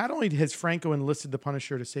 So not only has Franco enlisted the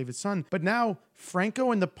Punisher to save his son, but now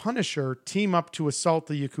Franco and the Punisher team up to assault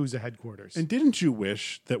the Yakuza headquarters. And didn't you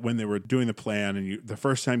wish that when they were doing the plan and the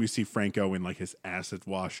first time you see Franco in like his acid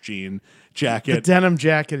wash jean jacket, the denim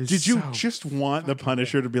jacket is did you just want the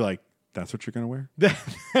Punisher to be like, that's what you're going to wear?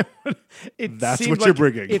 That's what you're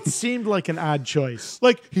bringing. It seemed like an odd choice.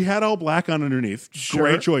 Like he had all black on underneath. Sure.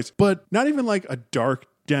 Great choice. But not even like a dark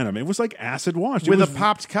denim. It was like acid wash. With a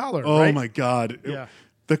popped collar. Oh right? my God. Yeah.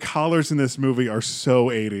 The collars in this movie are so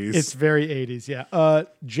 80s. It's very 80s, yeah.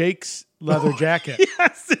 Jake's leather jacket.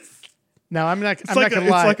 Yes. Now, I'm not going to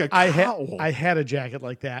lie. It's like a cowl. I had a jacket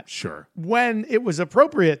like that. Sure. When it was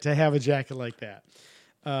appropriate to have a jacket like that.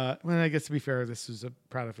 Well, I guess to be fair, this was a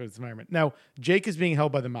product of its environment. Now, Jake is being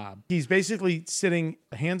held by the mob. He's basically sitting,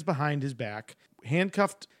 hands behind his back,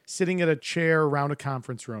 handcuffed, sitting at a chair around a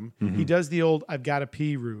conference room. He does the old "I've got to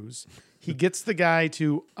pee" ruse. He gets the guy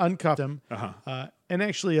to uncuff him, and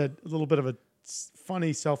actually a little bit of a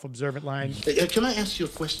funny, self-observant line. Can I ask you a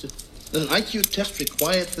question? An IQ test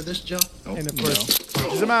required for this job? And of course,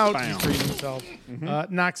 pushes him out. He frees himself.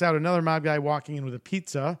 Knocks out another mob guy walking in with a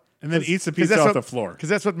pizza. And then eats the pizza off the floor. Because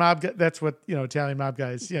that's what Italian mob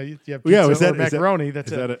guys. You have pizza or macaroni.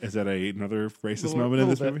 Is that another racist moment in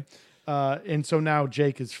this movie? And so now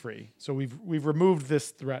Jake is free. So we've removed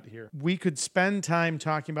this threat here. We could spend time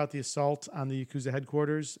talking about the assault on the Yakuza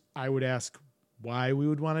headquarters. I would ask why we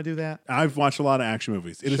would want to do that. I've watched a lot of action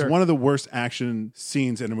movies. It is one of the worst action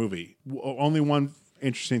scenes in a movie. Only one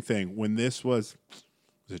interesting thing. When this was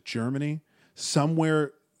it Germany?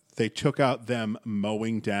 Somewhere they took out them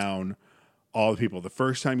mowing down all the people. The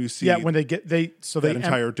first time you see when they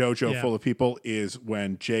entire dojo full of people is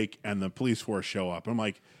when Jake and the police force show up. I'm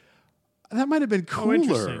like, that might have been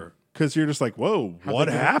cooler because you're just like, whoa, what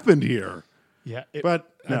happened here? Yeah,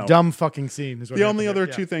 but no. A dumb fucking scene is what the only other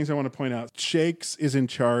two things I want to point out. Shakes is in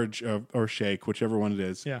charge of, or Shake, whichever one it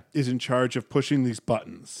is in charge of pushing these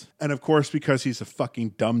buttons. And of course, because he's a fucking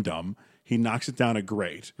dum-dum, he knocks it down a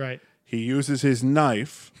grate. Right. He uses his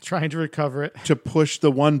knife trying to recover it to push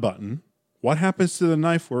the one button. What happens to the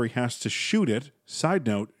knife where he has to shoot it? Side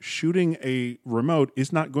note, shooting a remote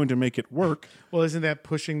is not going to make it work. Well, isn't that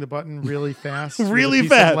pushing the button really fast? Really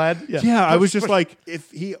fast. Yeah, I was just like, if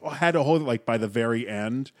he had to hold it like by the very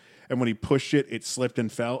end, and when he pushed it, it slipped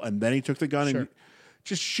and fell, and then he took the gun and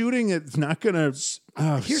just shooting it's not going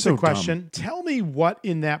to... Here's a question. Tell me what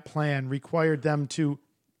in that plan required them to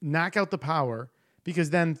knock out the power, because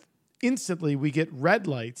then instantly we get red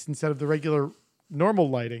lights instead of the regular normal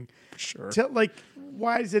lighting. Sure.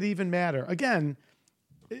 Why does it even matter? Again,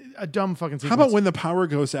 a dumb fucking sequence. How about when the power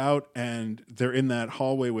goes out and they're in that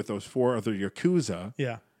hallway with those 4 other Yakuza?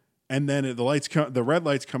 Yeah. And then the red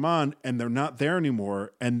lights come on and they're not there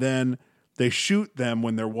anymore. And then they shoot them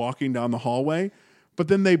when they're walking down the hallway. But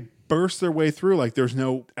then they burst their way through. Like there's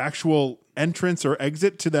no actual entrance or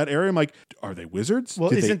exit to that area. I'm like, are they wizards? Well,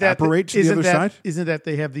 Did they apparate to the other side? Isn't that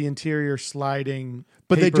they have the interior sliding?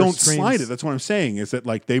 But they don't screens. slide it. That's what I'm saying. Is that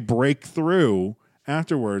like they break through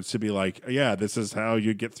afterwards to be like, yeah, this is how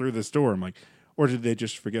you get through this door. I'm like, or did they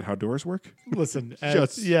just forget how doors work? Listen, add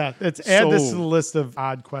this to the list of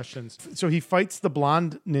odd questions. So he fights the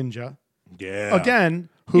blonde ninja. Yeah. Again,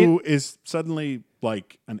 who is suddenly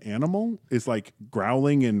like an animal, is like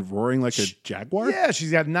growling and roaring like a jaguar. Yeah,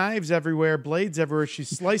 she's got knives everywhere, blades everywhere. She's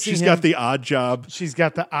slicing. She's got the odd job. She's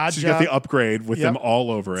got the upgrade with them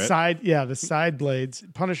all over it. The side blades.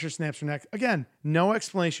 Punisher snaps her neck. Again, no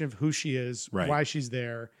explanation of who she is, why she's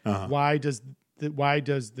there. Why does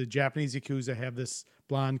the Japanese Yakuza have this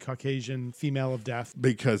blonde Caucasian female of death?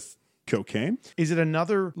 Because cocaine? Is it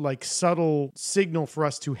another like subtle signal for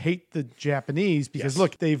us to hate the Japanese? Because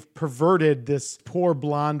look, they've perverted this poor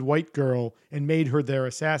blonde white girl and made her their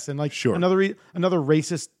assassin. Like another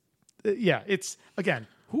racist. It's again,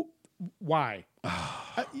 why?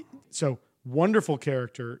 So wonderful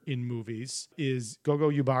character in movies is Gogo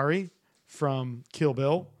Yubari from Kill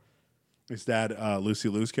Bill. Is that Lucy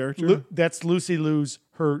Liu's character? That's Lucy Liu's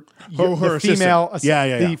her female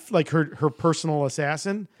assassin. Her personal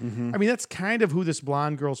assassin. Mm-hmm. I mean, that's kind of who this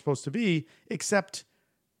blonde girl's supposed to be, except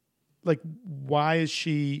like why is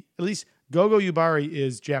she, at least Gogo Yubari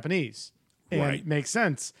is Japanese and it makes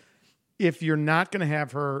sense. If you're not going to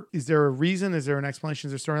have her, is there a reason? Is there an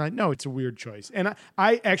explanation? Is there a storyline? No, it's a weird choice. And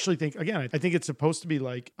I actually think, again, I think it's supposed to be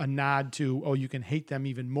like a nod to, you can hate them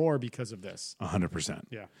even more because of this. 100%.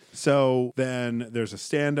 Yeah. So then there's a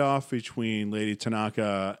standoff between Lady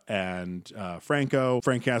Tanaka and Franco.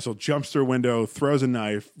 Frank Castle jumps through a window, throws a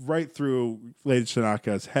knife right through Lady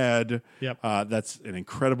Tanaka's head. Yep. That's an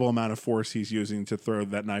incredible amount of force he's using to throw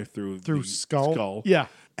that knife through the skull. Yeah.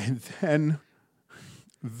 And then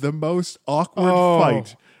the most awkward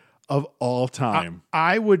fight of all time.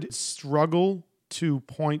 I would struggle to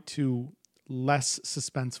point to less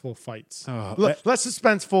suspenseful fights. Less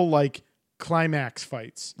suspenseful, like climax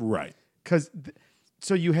fights. Right. Because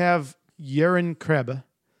so you have Jaren Krebe,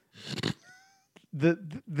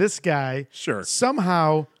 this guy,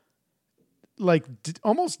 somehow like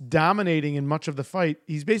almost dominating in much of the fight.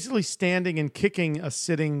 He's basically standing and kicking a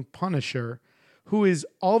sitting Punisher, who is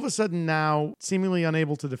all of a sudden now seemingly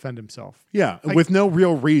unable to defend himself. Yeah, with no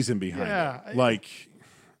real reason behind it.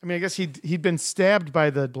 I mean, I guess he'd been stabbed by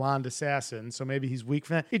the blonde assassin, so maybe he's weak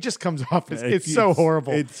for that. It just comes off as it's so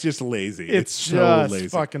horrible. It's just lazy. It's so just lazy.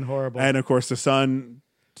 fucking horrible. And of course, the son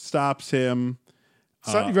stops him.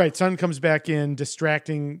 Son comes back in,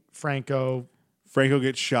 distracting Franco. Franco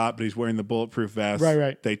gets shot, but he's wearing the bulletproof vest.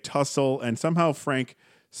 Right. They tussle, and somehow Frank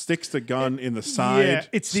sticks the gun in the side. Yeah,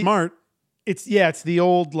 it's smart. It's the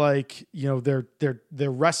old, like, they're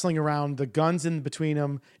wrestling around, the guns in between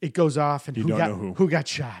them. It goes off, and who got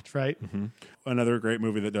shot, right? Mm-hmm. Another great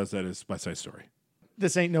movie that does that is West Side Story.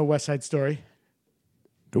 This ain't no West Side Story.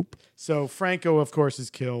 Nope. So Franco, of course, is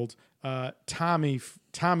killed. Tommy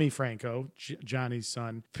Franco, Johnny's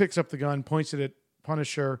son, picks up the gun, points it at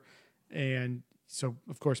Punisher, and so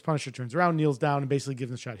of course Punisher turns around, kneels down, and basically gives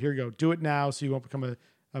him the shot. Here you go, do it now, so you won't become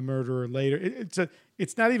a murderer later.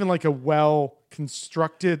 It's not even like a well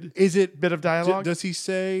constructed bit of dialogue. Does he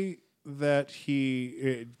say that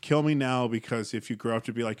he kill me now because if you grow up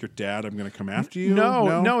to be like your dad, I'm going to come after you?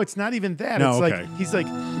 No, it's not even that. No, it's okay. like he's like,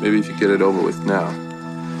 maybe if you get it over with now,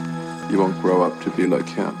 you won't grow up to be like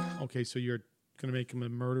him. Okay, so you're going to make him a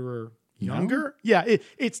murderer younger? No. Yeah,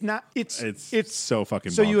 it's not. It's so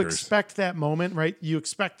fucking. So bonkers. you expect that moment, right? You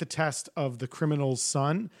expect the test of the criminal's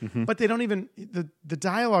son, but they don't even the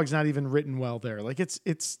dialogue's not even written well there. Like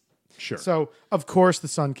it's sure. So of course the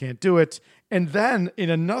son can't do it, and then in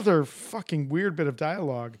another fucking weird bit of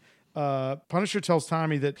dialogue, Punisher tells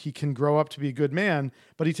Tommy that he can grow up to be a good man,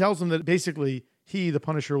 but he tells him that basically he, the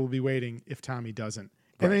Punisher, will be waiting if Tommy doesn't.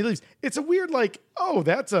 And then he leaves. It's a weird, like, oh,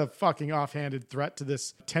 that's a fucking offhanded threat to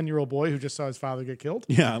this 10-year-old boy who just saw his father get killed.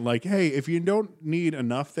 Yeah, like, hey, if you don't need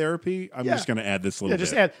enough therapy, I'm just going to add this little bit.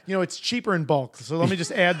 Just add, it's cheaper in bulk, so let me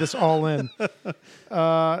just add this all in.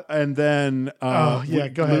 And then go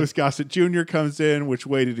ahead. Louis Gossett Jr. comes in. Which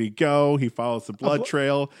way did he go? He follows the blood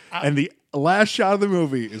trail. And the last shot of the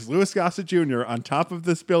movie is Louis Gossett Jr. on top of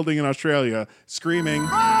this building in Australia screaming...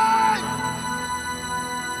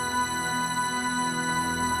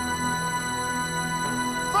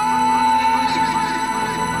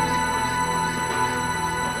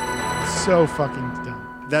 So fucking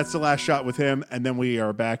dumb. That's the last shot with him, and then we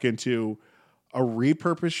are back into a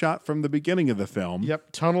repurposed shot from the beginning of the film.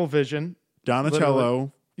 Yep, tunnel vision.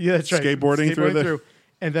 Donatello. Yeah, that's right. Skateboarding through,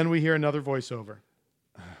 and then we hear another voiceover.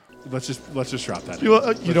 Let's just drop that.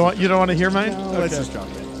 You don't want to hear mine? No, okay. Let's just drop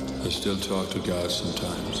it. I still talk to God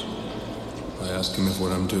sometimes. I ask him if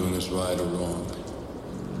what I'm doing is right or wrong.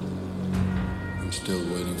 I'm still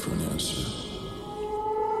waiting for an answer.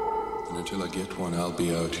 And until I get one, I'll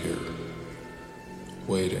be out here,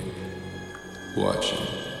 waiting, watching.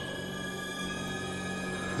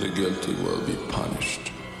 The guilty will be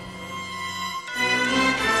punished.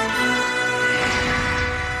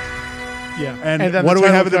 Yeah. And what do we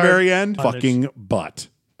have at the very end? Punished. Fucking butt.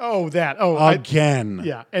 Oh, that. Again.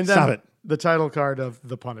 Yeah. And then stop it. The title card of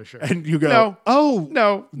The Punisher. And you go, no. Oh,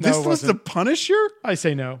 no. This was The Punisher? I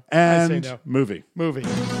say no. And I say no. Movie.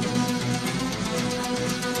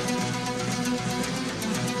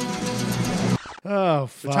 Oh,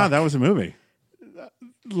 fuck. Tom, that was a movie.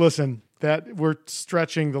 Listen, that we're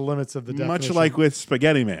stretching the limits of the definition. Much like with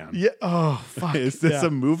Spaghetti Man. Yeah. Oh, fuck. Is this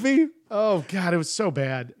a movie? Oh, God, it was so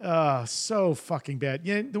bad. So fucking bad.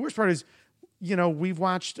 Yeah, the worst part is, we've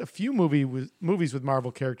watched a few movies with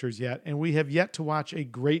Marvel characters yet, and we have yet to watch a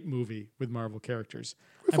great movie with Marvel characters.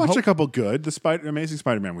 We've watched a couple good. The Amazing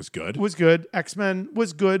Spider-Man was good. X-Men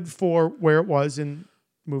was good for where it was in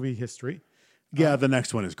movie history. Yeah, the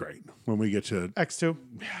next one is great when we get to X2.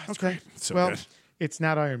 Yeah, it's okay. Great. It's so good. It's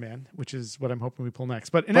not Iron Man, which is what I'm hoping we pull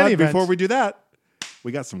next. But any event, before we do that,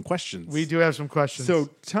 we got some questions. We do have some questions. So,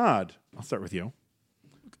 Todd, I'll start with you.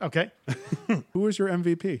 Okay. Who is your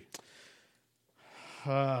MVP?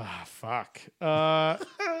 Fuck. I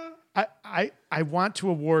want to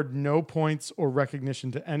award no points or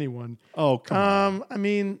recognition to anyone. Oh, come on. I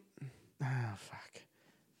mean, fuck.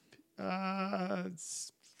 I'm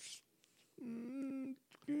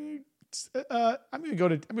gonna go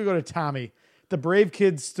to Tommy. The brave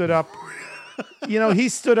kid stood up. He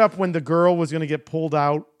stood up when the girl was gonna get pulled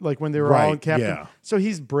out, like when they were all in captain. Yeah. So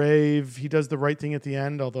he's brave. He does the right thing at the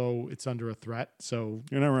end, although it's under a threat. So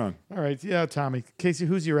you're not wrong. All right, yeah, Tommy. Casey,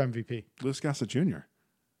 who's your MVP? Louis Gossett Jr.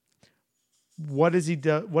 What does he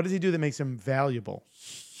do? What does he do that makes him valuable?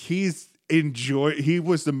 He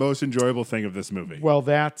was the most enjoyable thing of this movie. Well,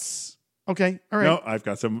 that's okay. All right. No, I've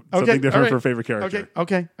got something different for favorite character.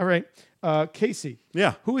 Okay. All right. Casey.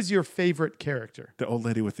 Yeah. Who is your favorite character? The old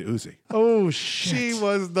lady with the Uzi. Oh, shit. She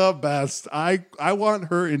was the best. I want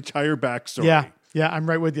her entire backstory. Yeah, I'm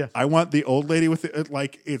right with you. I want the old lady with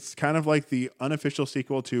the, it's kind of like the unofficial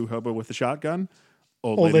sequel to Hobo with the Shotgun.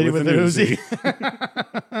 Old lady with an Uzi.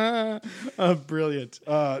 Brilliant.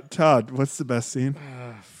 Todd, what's the best scene?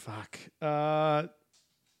 Fuck. I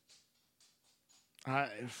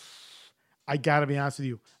gotta be honest with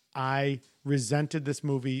you. I resented this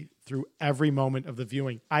movie through every moment of the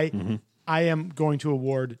viewing. I am going to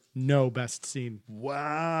award no best scene.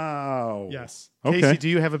 Wow. Yes. Okay. Casey, do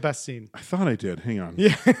you have a best scene? I thought I did. Hang on.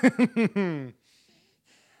 Yeah. I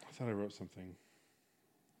thought I wrote something.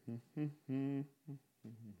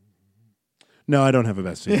 No, I don't have a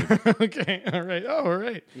best scene. Okay. All right. Oh, all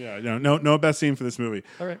right. Yeah. No best scene for this movie.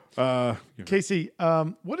 All right. Casey,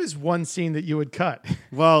 what is one scene that you would cut?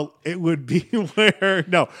 Well, it would be where...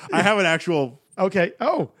 No, I have an actual... Okay.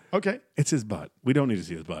 Oh, okay. It's his butt. We don't need to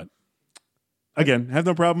see his butt. Again, have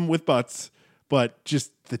no problem with butts, but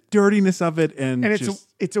just the dirtiness of it and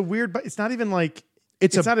it's a weird, but it's not even like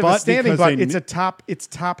It's not a even a butt standing because butt. they It's a top. It's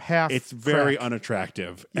top half. It's very crack.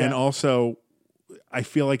 unattractive. Yeah. And also, I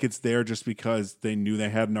feel like it's there just because they knew they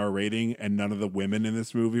had an R rating, and none of the women in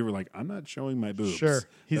this movie were like, "I'm not showing my boobs." Sure.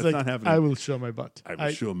 He's That's like, not happening. I will show my butt. I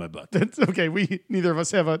will show my butt. That's okay. Neither of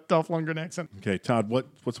us have a Dolph Lundgren accent. Okay, Todd,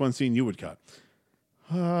 what's one scene you would cut?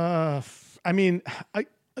 I mean,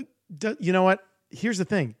 you know what? Here's the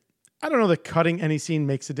thing. I don't know that cutting any scene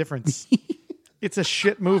makes a difference. It's a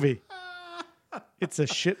shit movie. It's a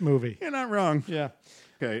shit movie. You're not wrong. Yeah.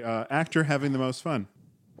 Okay, actor having the most fun.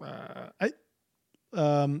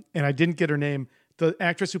 And I didn't get her name. The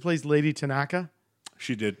actress who plays Lady Tanaka.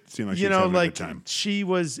 She did seem like she was having a good time. She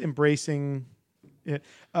was embracing it.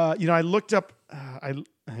 I looked up. I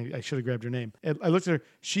should have grabbed her name. I looked at her.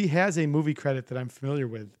 She has a movie credit that I'm familiar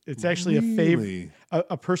with. It's actually a favorite,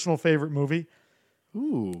 a personal favorite movie.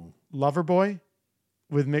 Ooh, Loverboy,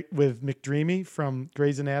 with McDreamy from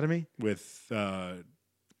Grey's Anatomy. With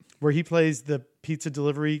where he plays the pizza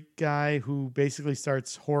delivery guy who basically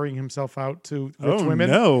starts whoring himself out to rich women.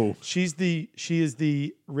 No, she is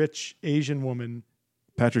the rich Asian woman.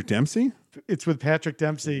 Patrick Dempsey? It's with Patrick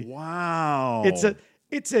Dempsey. Wow. It's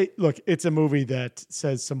a movie that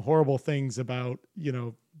says some horrible things about,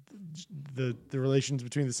 the relations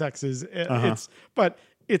between the sexes. But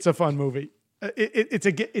it's a fun movie.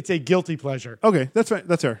 It's a guilty pleasure. Okay, that's right.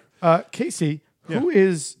 That's her. Casey, who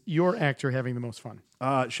is your actor having the most fun?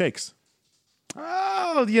 Shakes.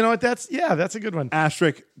 Oh, you know what? That's a good one.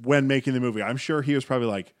 Asterisk when making the movie. I'm sure he was probably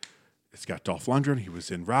like, it's got Dolph Lundgren. He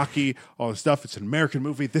was in Rocky, all this stuff. It's an American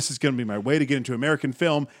movie. This is going to be my way to get into American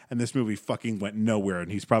film. And this movie fucking went nowhere.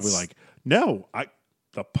 And he's probably like, no,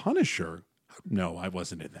 The Punisher. No, I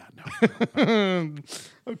wasn't in that. No.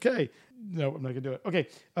 Okay. No, I'm not going to do it. Okay.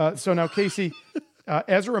 So now, Casey,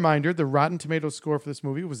 as a reminder, the Rotten Tomatoes score for this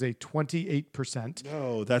movie was a 28%.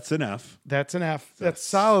 No, that's an F. That's an F. That's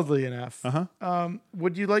solidly an F. Uh-huh.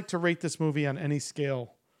 Would you like to rate this movie on any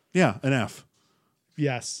scale? Yeah, an F.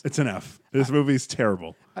 Yes. It's an F. This movie's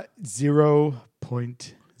terrible.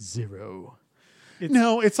 0.0.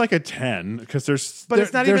 No, it's like a 10 because there's. But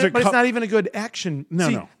it's not even a good action.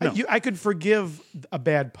 No. I could forgive a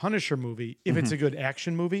bad Punisher movie if it's a good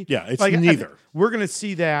action movie. Yeah, it's neither. We're going to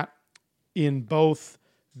see that in both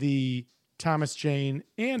the Thomas Jane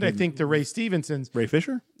and I think the Ray Stevensons. Ray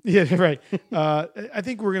Fisher? Yeah, right. I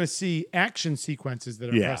think we're going to see action sequences that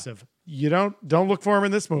are impressive. You don't look for him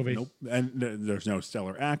in this movie. Nope. And there's no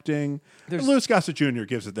stellar acting. Louis Gossett Jr.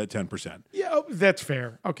 gives it that 10%. Yeah, that's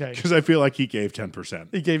fair. Okay. Because I feel like he gave 10%.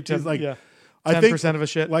 He gave 10%. Like, yeah. 10% of a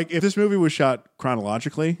shit. Like if this movie was shot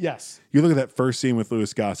chronologically, yes. You look at that first scene with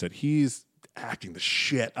Louis Gossett, he's acting the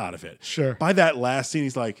shit out of it. Sure. By that last scene,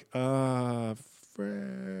 he's like,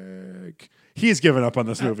 frick. He's given up on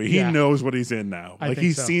this movie. He knows what he's in now. Like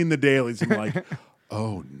he's seen the dailies and like,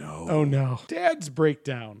 oh no. Oh no. Dad's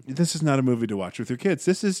breakdown. This is not a movie to watch with your kids.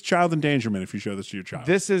 This is child endangerment if you show this to your child.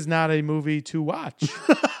 This is not a movie to watch.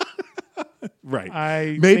 Right.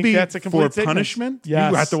 I Maybe think that's a complete for statement. Punishment,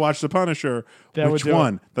 yes. you have to watch The Punisher. Which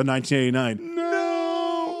one? The 1989.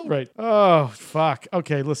 No. Right. Oh, fuck.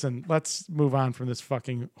 Okay, listen. Let's move on from this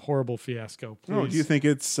fucking horrible fiasco, please. Oh, do you think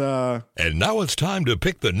it's... And now it's time to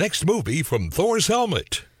pick the next movie from Thor's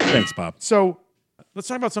helmet. Thanks, Bob. So let's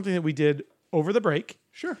talk about something that we did over the break.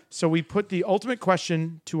 Sure. So we put the ultimate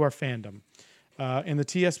question to our fandom, and the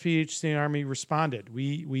TSPHC Army responded.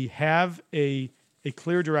 We have a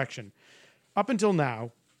clear direction. Up until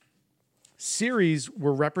now, series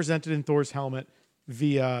were represented in Thor's helmet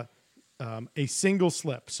via a single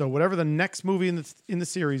slip. So whatever the next movie in the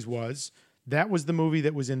series was, that was the movie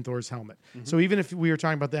that was in Thor's helmet. Mm-hmm. So even if we were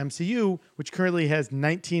talking about the MCU, which currently has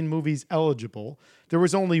 19 movies eligible, there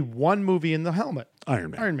was only one movie in the helmet.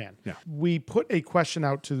 Iron Man. Yeah. We put a question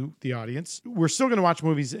out to the audience. We're still going to watch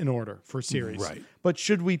movies in order for series. Right. But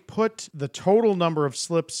should we put the total number of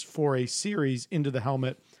slips for a series into the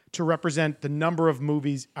helmet to represent the number of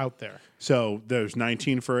movies out there? So there's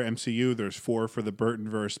 19 for MCU. There's 4 for the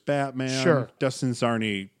Burtonverse Batman. Sure. Dustin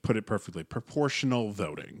Zarney put it perfectly. Proportional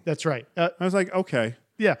voting. That's right. I was like, okay.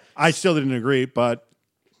 Yeah. I still didn't agree, but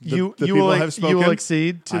you people have spoken. You will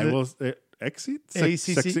accede to I will exceed?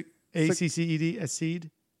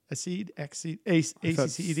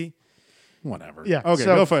 ACCED? Whatever. Yeah. Okay,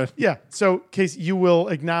 so, go for it. Yeah. So, Case, you will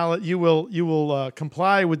acknowledge, you will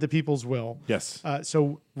comply with the people's will. Yes.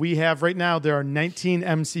 So we have right now, there are 19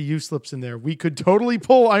 MCU slips in there. We could totally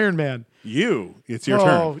pull Iron Man. It's your turn.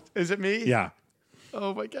 Oh, is it me? Yeah.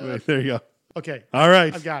 Oh my God. Right, there you go. Okay. All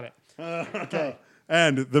right. I've got it. Okay.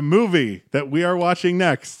 And the movie that we are watching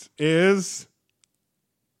next is...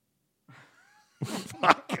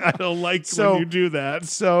 Fuck, I don't like when you do that.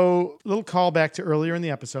 So, a little callback to earlier in the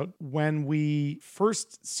episode. When we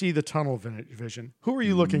first see the tunnel vision, who are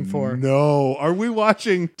you looking for? No. Are we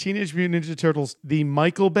watching Teenage Mutant Ninja Turtles, the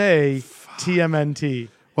Michael Bay TMNT?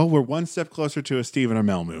 Well, we're one step closer to a Stephen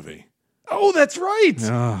Amell movie. Oh, that's right.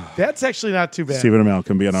 That's actually not too bad. Stephen Amell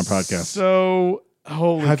can be on our podcast. So,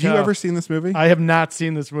 holy Have cow. you ever seen this movie? I have not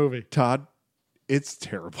seen this movie. Todd, it's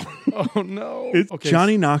terrible. Oh, no.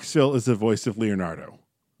 Johnny Knoxville is the voice of Leonardo.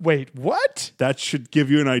 Wait, what? That should give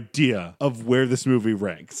you an idea of where this movie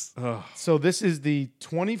ranks. So this is the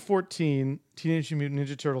 2014 Teenage Mutant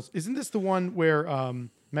Ninja Turtles. Isn't this the one where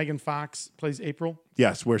Megan Fox plays April?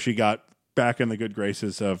 Yes, where she got back in the good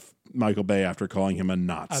graces of Michael Bay after calling him a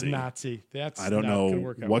Nazi. A Nazi. That's I don't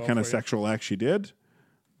know what kind of you. sexual act she did,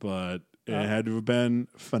 but it had to have been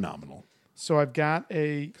phenomenal. So I've got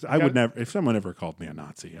a... I would never... If someone ever called me a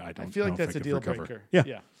Nazi, I feel like know that's if I a could deal recover. breaker.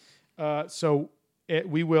 Yeah. So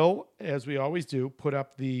we will, as we always do, put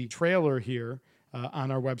up the trailer here on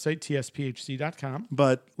our website, tsphc.com.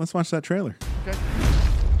 But let's watch that trailer. Okay.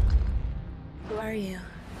 Who are you?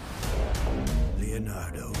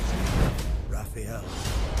 Leonardo, Raphael,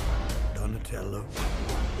 Donatello,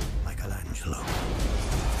 Michelangelo.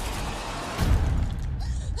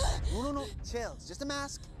 No. Chill. It's just a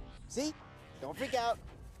mask. See? Don't freak out.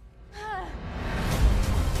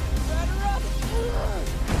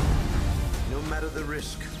 No matter the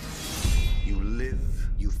risk, you live,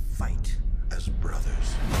 you fight as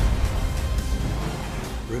brothers.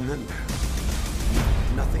 Remember,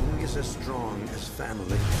 nothing is as strong as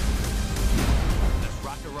family. Let's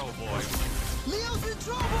rock and roll, boys. Leo's in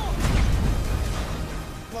trouble!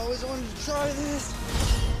 I've always wanted to try this.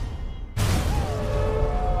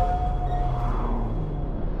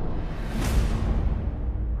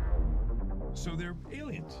 So they're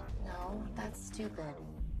aliens. No, that's stupid.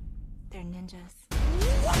 They're ninjas.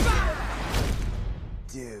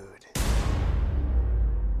 Dude.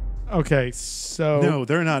 Okay, so... No,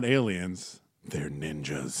 they're not aliens. They're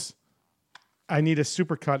ninjas. I need a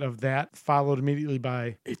supercut of that, followed immediately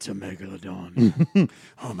by... It's a megalodon.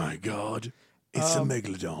 Oh, my God. It's a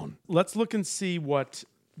megalodon. Let's look and see what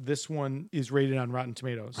this one is rated on Rotten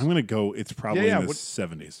Tomatoes. I'm going to go, it's probably in the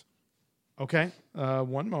 70s. Okay,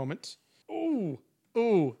 one moment. Ooh.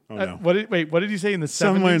 Oh, no. What did you say in the 70s?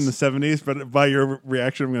 Somewhere in the 70s, but by your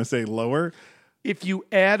reaction, I'm going to say lower. If you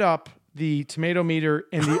add up the tomato meter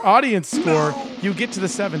and the audience score, you get to the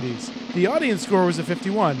 70s. The audience score was a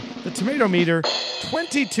 51. The tomato meter,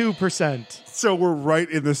 22%. So we're right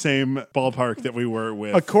in the same ballpark that we were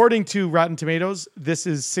with. According to Rotten Tomatoes, this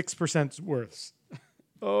is 6% worse.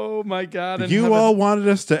 Oh, my God. You all wanted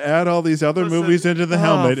us to add all these other movies into the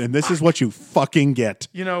helmet, and this is what you fucking get.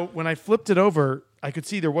 You know, when I flipped it over, I could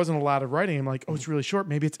see there wasn't a lot of writing. I'm like, oh, it's really short.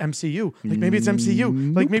 Maybe it's MCU. Like, maybe it's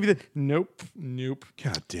MCU. Like, maybe Nope.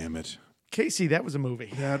 God damn it. Casey, that was a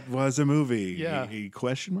movie. That was a movie. Yeah. A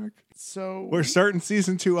question mark? So we're starting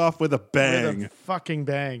season 2 off with a bang. With a fucking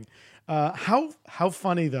bang. How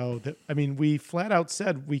funny, though, that, I mean, we flat out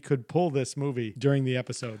said we could pull this movie during the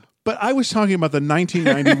episode. But I was talking about the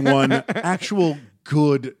 1991 actual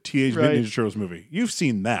good Teenage Mutant Ninja Turtles movie. You've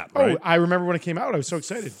seen that, right? Oh, I remember when it came out. I was so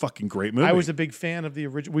excited. Fucking great movie. I was a big fan of the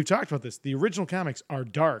original. We've talked about this. The original comics are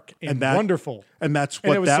dark and wonderful. And that's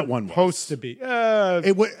what that one was. Supposed to be.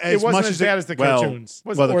 It wasn't as bad as the cartoons.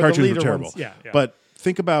 Well, the cartoons were terrible. Ones. Yeah. But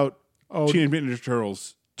think about Teenage Mutant Ninja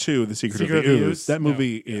Turtles 2, The Secret of the Ooze. That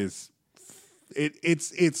movie is...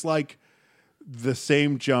 It's like the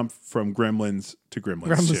same jump from Gremlins to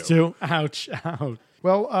Gremlins 2. Ouch.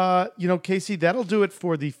 Well, Casey, that'll do it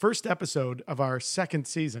for the first episode of our second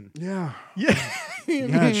season. Yeah,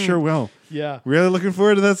 it sure will. Yeah. Really looking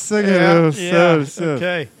forward to that second episode.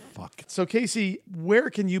 Okay. Fuck. So, Casey, where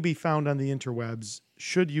can you be found on the interwebs,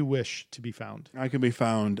 should you wish to be found? I can be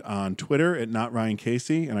found on Twitter at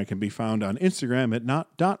 @NotRyanCasey, and I can be found on Instagram at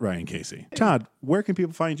 @not.RyanCasey. Todd, where can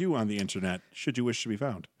people find you on the internet, should you wish to be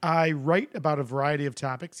found? I write about a variety of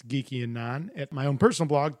topics, geeky and non, at my own personal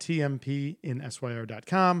blog,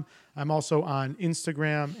 tmpinsYR.com. I'm also on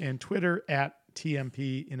Instagram and Twitter at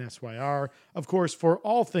tmpinsYR. Of course, for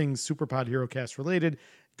all things SuperPodHeroCast related,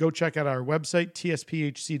 go check out our website,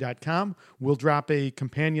 tsphc.com. We'll drop a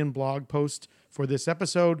companion blog post for this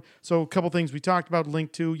episode. So a couple things we talked about,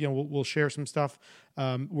 linked to, we'll share some stuff.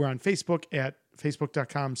 We're on Facebook at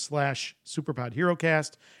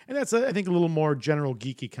facebook.com/SuperPodHeroCast. And that's, I think, a little more general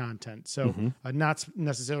geeky content. So not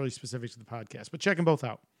necessarily specific to the podcast, but check them both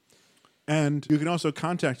out. And you can also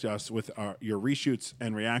contact us with your reshoots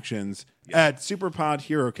and reactions at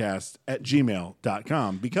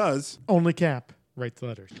superpodherocast@gmail.com because... Only Cap write the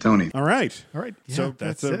letters. Tony. All right. Yeah, so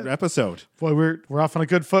that's an it. episode. Boy, we're off on a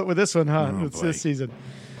good foot with this one, huh? Oh, It's boy. this season.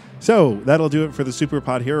 So that'll do it for the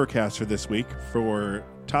SuperPod HeroCast for this week. For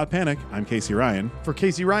Todd Panic, I'm Casey Ryan. For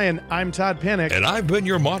Casey Ryan, I'm Todd Panic. And I've been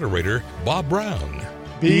your moderator, Bob Brown.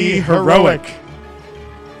 Be heroic.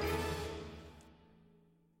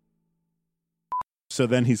 So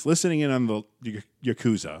then he's listening in on the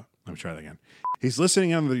Yakuza. Let me try that again. He's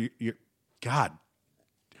listening on the... God.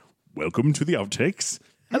 Welcome to the outtakes.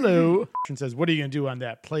 Hello. And says, what are you going to do on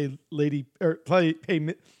that? Play lady... Or play... Hey,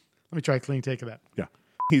 let me try a clean take of that. Yeah.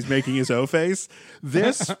 He's making his O face.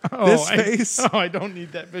 This face. I don't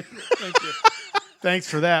need that visual. Thank you. Thanks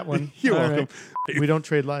for that one. You're All welcome. Right. We don't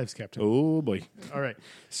trade lives, Captain. Oh, boy. All right.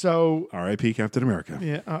 So... R.I.P. Captain America.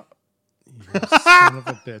 Yeah. You son of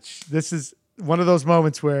a bitch. This is... one of those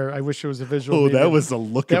moments where I wish it was a visual. Oh, medium. that was a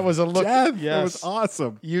look. That was a look. Death. Yes. That was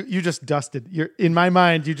awesome. You just dusted. You're in my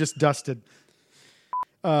mind. You just dusted.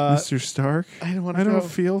 Mr. Stark. I don't want I to. don't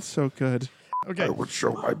feel so good. Okay. I would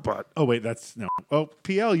show my butt. Oh wait, that's no. Oh,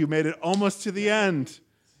 PL, you made it almost to the end.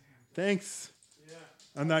 Thanks. Yeah.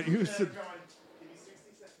 I'm not used to.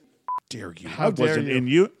 Dare you? How I dare wasn't you. in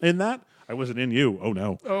you in that. I wasn't in you. Oh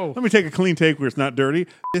no. Oh. Let me take a clean take where it's not dirty.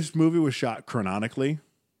 This movie was shot chronically.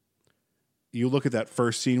 You look at that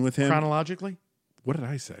first scene with him. Chronologically? What did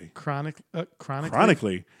I say? Chronically?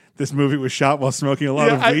 Chronically. This movie was shot while smoking a lot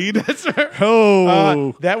of weed. That's right.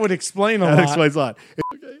 Oh. That would explain a lot. That explains a lot.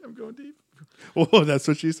 Okay, I'm going deep. Oh, that's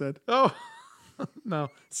what she said. Oh. No.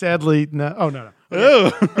 Sadly, no. Oh, no.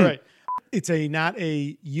 Okay. Oh. All right. It's not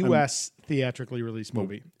a U.S. theatrically released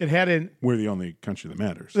movie. It had an... We're the only country that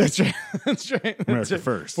matters. That's right. That's right. America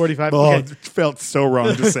first. 45. Oh, Okay. it felt so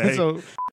wrong to say. So